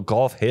official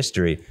golf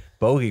history,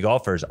 bogey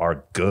golfers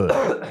are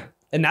good.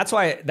 And that's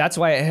why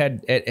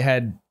it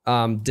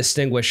had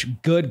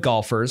distinguished good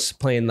golfers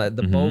playing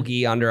the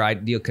bogey under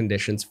ideal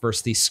conditions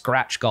versus the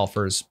scratch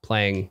golfers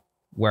playing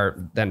where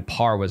then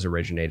par was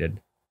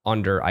originated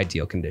under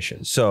ideal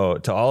conditions. So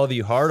to all of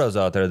you hardos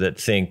out there that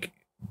think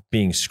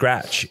being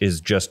scratch is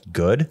just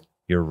good,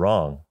 you're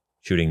wrong.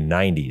 Shooting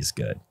 90 is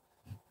good.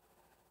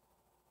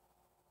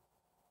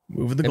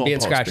 Moving the goalpost, being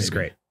scratch is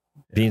great.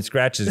 Being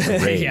scratch is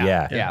great.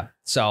 yeah.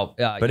 So,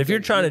 but if you're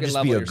trying to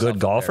just be a good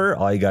golfer,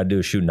 all you got to do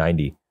is shoot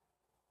 90.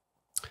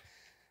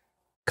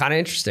 Kind of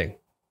interesting.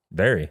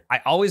 Very.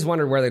 I always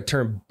wondered where the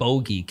term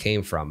bogey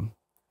came from.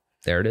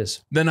 There it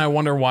is. Then I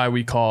wonder why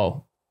we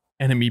call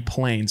enemy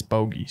planes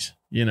bogeys.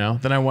 You know,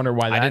 then I wonder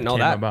why that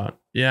came about.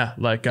 Yeah,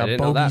 like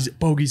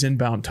bogeys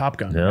inbound Top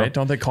Gun, right?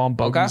 Don't they call them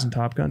bogeys in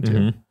Top Gun too?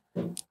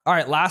 Mm-hmm. All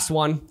right, last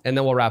one, and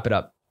then we'll wrap it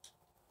up.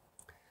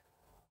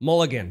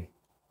 Mulligan.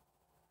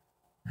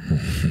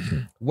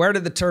 Where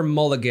did the term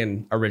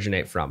mulligan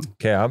originate from?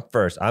 Okay, I'm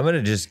first. I'm going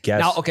to just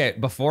guess. Now, okay,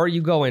 before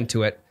you go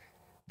into it,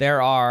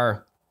 there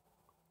are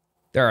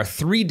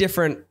 3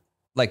 different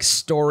like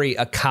story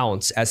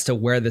accounts as to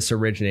where this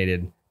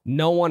originated.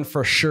 No one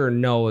for sure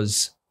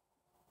knows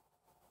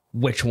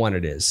which one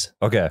it is.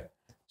 Okay.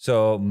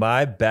 So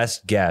my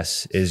best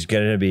guess is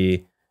going to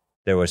be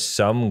there was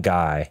some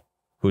guy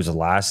whose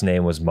last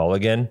name was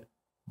Mulligan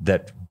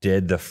that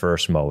did the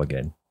first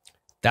mulligan.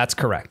 That's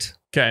correct.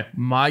 Okay.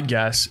 My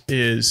guess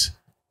is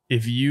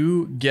if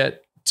you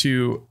get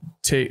to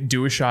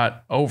do a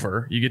shot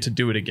over, you get to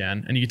do it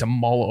again, and you get to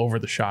mull over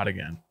the shot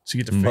again. So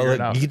you get to figure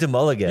it out. You get to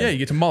mull again. Yeah, you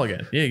get to mull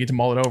again. Yeah, you get to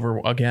mull it over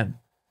again.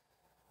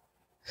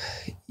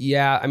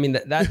 Yeah, I mean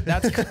that's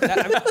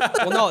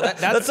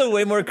that's a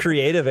way more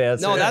creative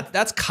answer. No,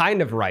 that's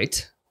kind of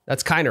right.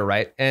 That's kind of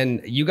right.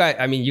 And you guys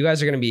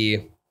are going to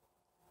be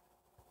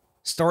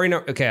story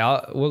number. Okay,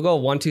 we'll go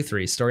 1, 2,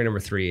 3. Story number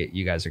 3.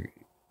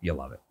 You'll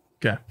love it.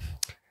 Okay.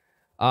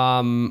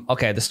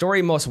 Okay. The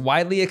story most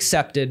widely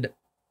accepted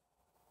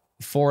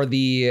for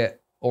the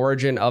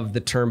origin of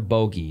the term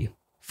bogey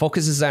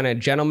focuses on a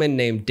gentleman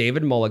named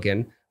David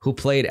Mulligan who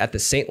played at the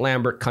St.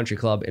 Lambert Country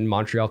Club in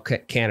Montreal,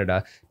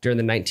 Canada during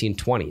the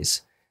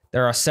 1920s.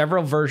 There are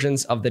several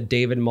versions of the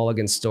David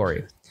Mulligan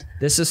story.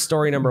 This is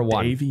story number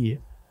 1. Davey.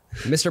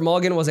 Mr.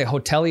 Mulligan was a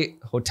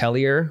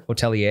hotelier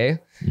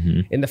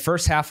in the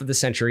first half of the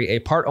century, a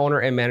part owner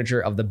and manager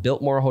of the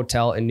Biltmore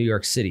Hotel in New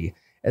York City,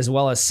 as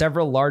well as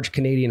several large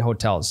Canadian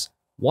hotels.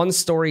 One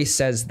story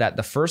says that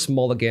the first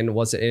Mulligan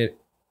was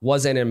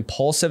an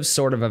impulsive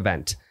sort of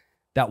event,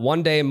 that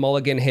one day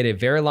Mulligan hit a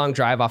very long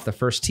drive off the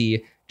first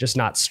tee, just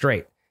not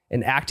straight,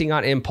 and acting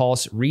on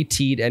impulse,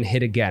 re-teed and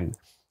hit again.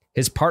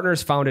 His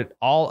partners found it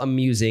all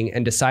amusing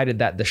and decided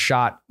that the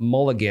shot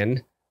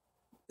Mulligan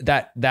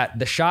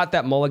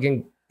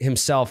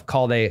himself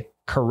called a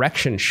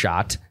correction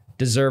shot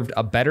deserved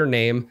a better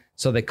name,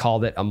 so they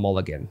called it a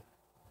mulligan.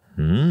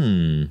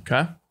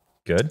 Okay.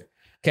 Good.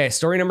 Okay,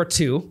 story number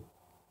 2.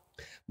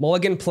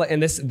 Mulligan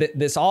and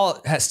this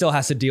all still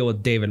has to deal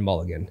with David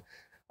Mulligan.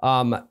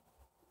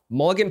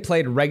 Mulligan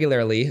played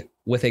regularly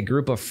with a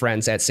group of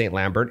friends at St.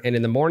 Lambert, and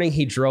in the morning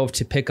he drove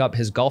to pick up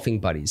his golfing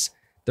buddies.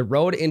 The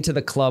road into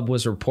the club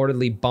was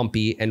reportedly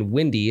bumpy and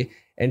windy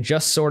and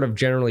just sort of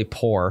generally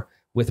poor,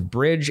 with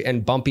bridge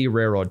and bumpy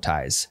railroad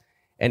ties.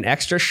 An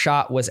extra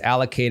shot was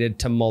allocated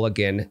to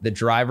Mulligan, the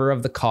driver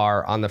of the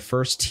car, on the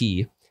first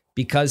tee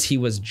because he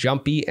was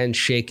jumpy and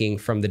shaking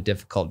from the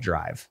difficult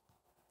drive.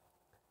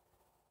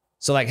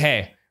 So like,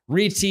 hey,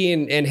 re-tee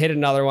and hit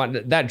another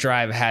one. That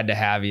drive had to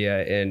have you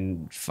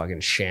in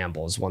fucking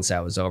shambles once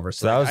that was over.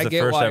 So that was the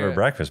first ever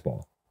breakfast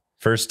ball.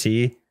 First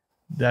tee.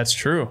 That's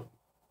true.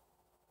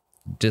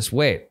 Just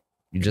wait.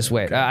 You just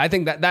wait. I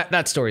think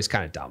that story's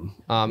kind of dumb.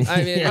 I mean,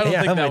 I don't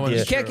think that one.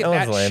 You can't get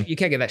that. You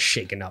can't get that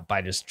shaken up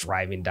by just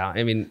driving down.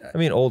 I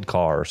mean, old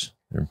cars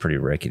are pretty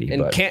rickety.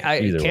 And but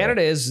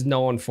Canada is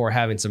known for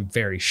having some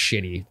very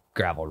shitty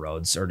gravel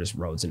roads or just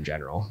roads in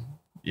general.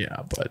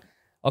 Yeah, but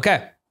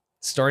okay.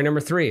 Story number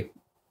 3.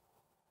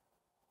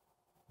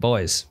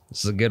 Boys,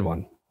 this is a good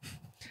one.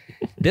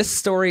 This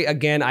story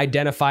again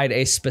identified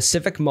a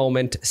specific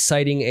moment,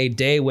 citing a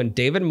day when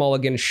David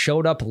Mulligan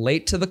showed up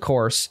late to the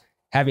course,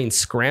 having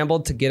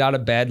scrambled to get out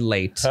of bed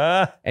late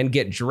and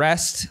get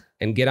dressed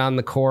and get on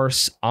the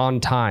course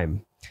on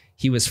time.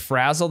 He was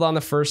frazzled on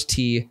the first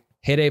tee,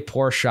 hit a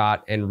poor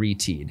shot, and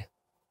re-teed.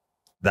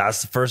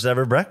 That's the first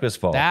ever breakfast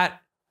ball. That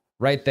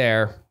right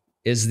there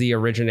is the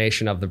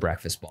origination of the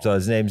breakfast ball. So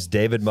his name's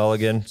David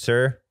Mulligan,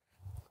 sir.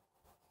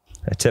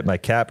 I tip my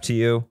cap to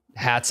you.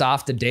 Hats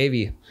off to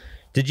Davey.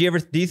 Do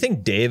you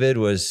think David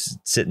was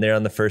sitting there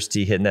on the first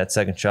tee hitting that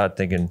second shot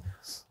thinking,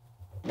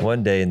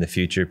 one day in the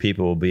future,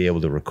 people will be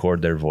able to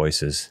record their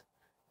voices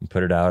and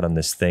put it out on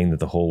this thing that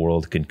the whole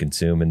world can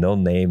consume, and they'll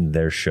name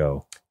their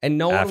show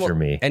after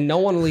me. And no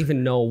one will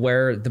even know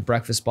where the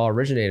breakfast ball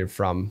originated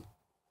from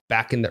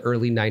back in the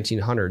early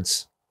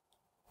 1900s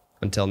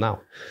until now.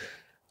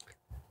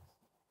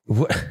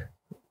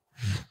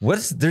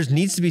 There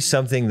needs to be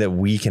something that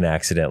we can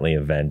accidentally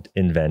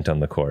invent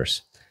on the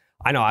course.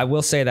 I know. I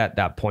will say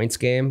that points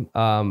game,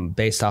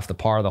 based off the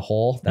par of the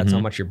hole, that's how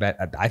much your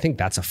bet. I think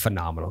that's a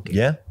phenomenal game.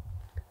 Yeah.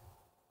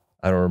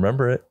 I don't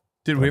remember it.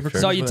 Did we ever?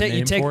 So you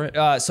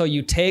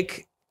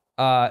take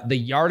the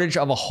yardage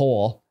of a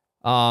hole,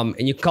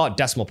 and you can call it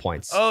decimal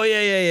points. Oh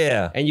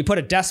yeah. And you put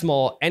a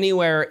decimal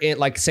anywhere in,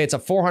 like, say it's a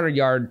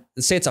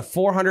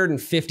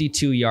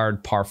 452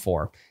 yard par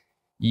 4.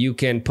 You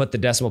can put the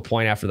decimal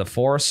point after the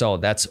 4, so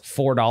that's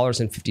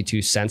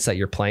 $4.52 that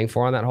you're playing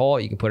for on that hole.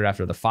 You can put it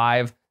after the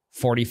 5,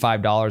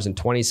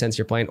 $45.20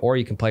 you're playing, or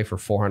you can play for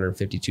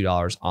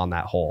 $452 on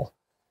that hole.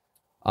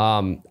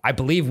 I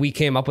believe we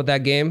came up with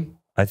that game.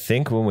 I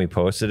think when we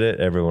posted it,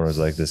 everyone was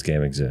like, this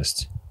game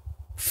exists.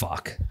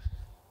 Fuck.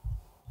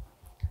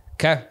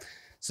 Okay.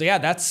 So yeah,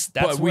 that's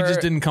but we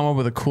just didn't come up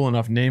with a cool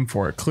enough name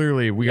for it.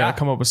 Clearly, we got to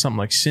come up with something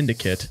like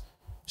Syndicate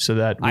so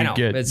that we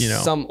get, it's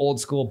some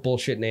old school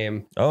bullshit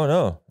name. Oh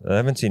no, I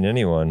haven't seen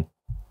anyone.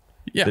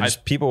 Yeah.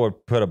 People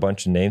would put a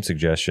bunch of name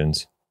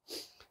suggestions.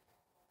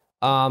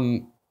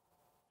 So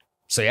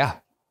yeah,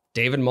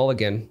 David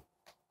Mulligan.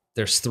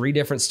 There's 3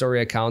 different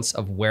story accounts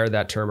of where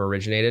that term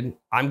originated.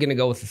 I'm going to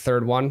go with the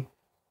third one.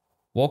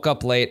 Woke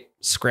up late,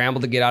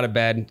 scrambled to get out of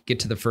bed, get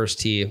to the first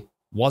tee,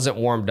 wasn't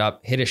warmed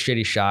up, hit a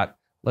shitty shot.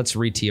 Let's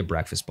re-tee a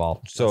breakfast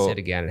ball. So let's hit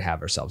again and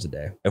have ourselves a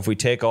day. If we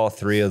take all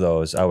 3 of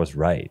those, I was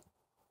right.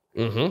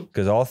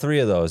 Because all 3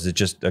 of those is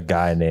just a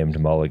guy named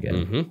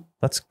Mulligan.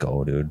 Let's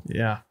go, dude.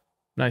 Yeah.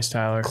 Nice,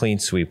 Tyler. Clean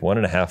sweep,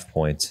 1.5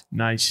 points.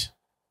 Nice.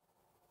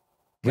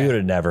 We would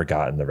have never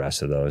gotten the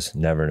rest of those.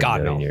 Never in a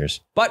million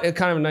years. But it's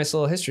kind of a nice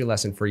little history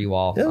lesson for you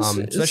all,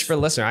 especially for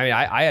the listener. I mean,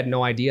 I had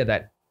no idea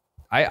that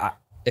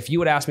if you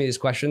would ask me these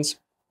questions,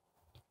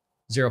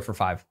 0 for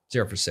 5,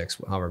 0 for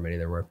 6, however many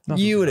there were.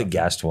 You would have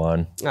guessed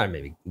one. I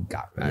maybe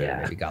got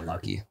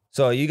lucky.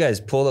 So you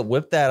guys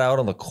whip that out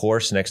on the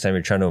course next time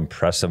you're trying to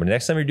impress somebody.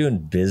 Next time you're doing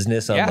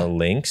business on the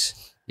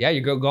links. Yeah,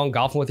 you going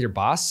golfing with your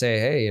boss. Say,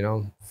 hey, you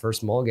know,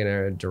 first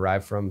mulligan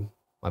derived from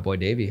my boy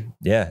Davey.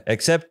 Yeah,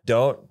 except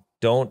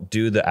don't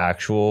do the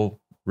actual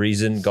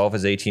reason golf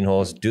is 18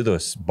 holes. Do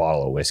this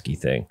bottle of whiskey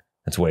thing.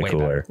 That's way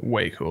cooler. Better.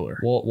 Way cooler.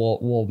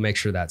 We'll make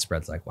sure that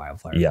spreads like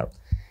wildfire. Yeah.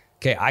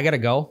 Okay, I gotta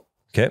go.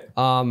 Okay.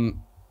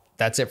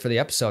 That's it for the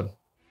episode.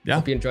 Yeah.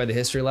 Hope you enjoyed the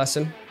history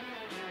lesson.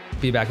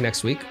 Be back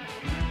next week.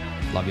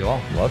 Love you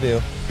all. Love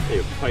you.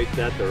 They piped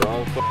that the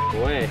wrong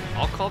way.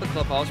 I'll call the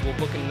clubhouse. We'll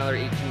book another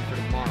 18 for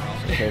tomorrow.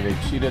 Okay,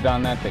 they cheated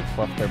on that. They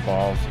fluffed their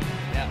balls.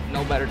 Yeah,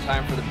 no better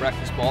time for the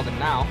breakfast ball than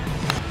now.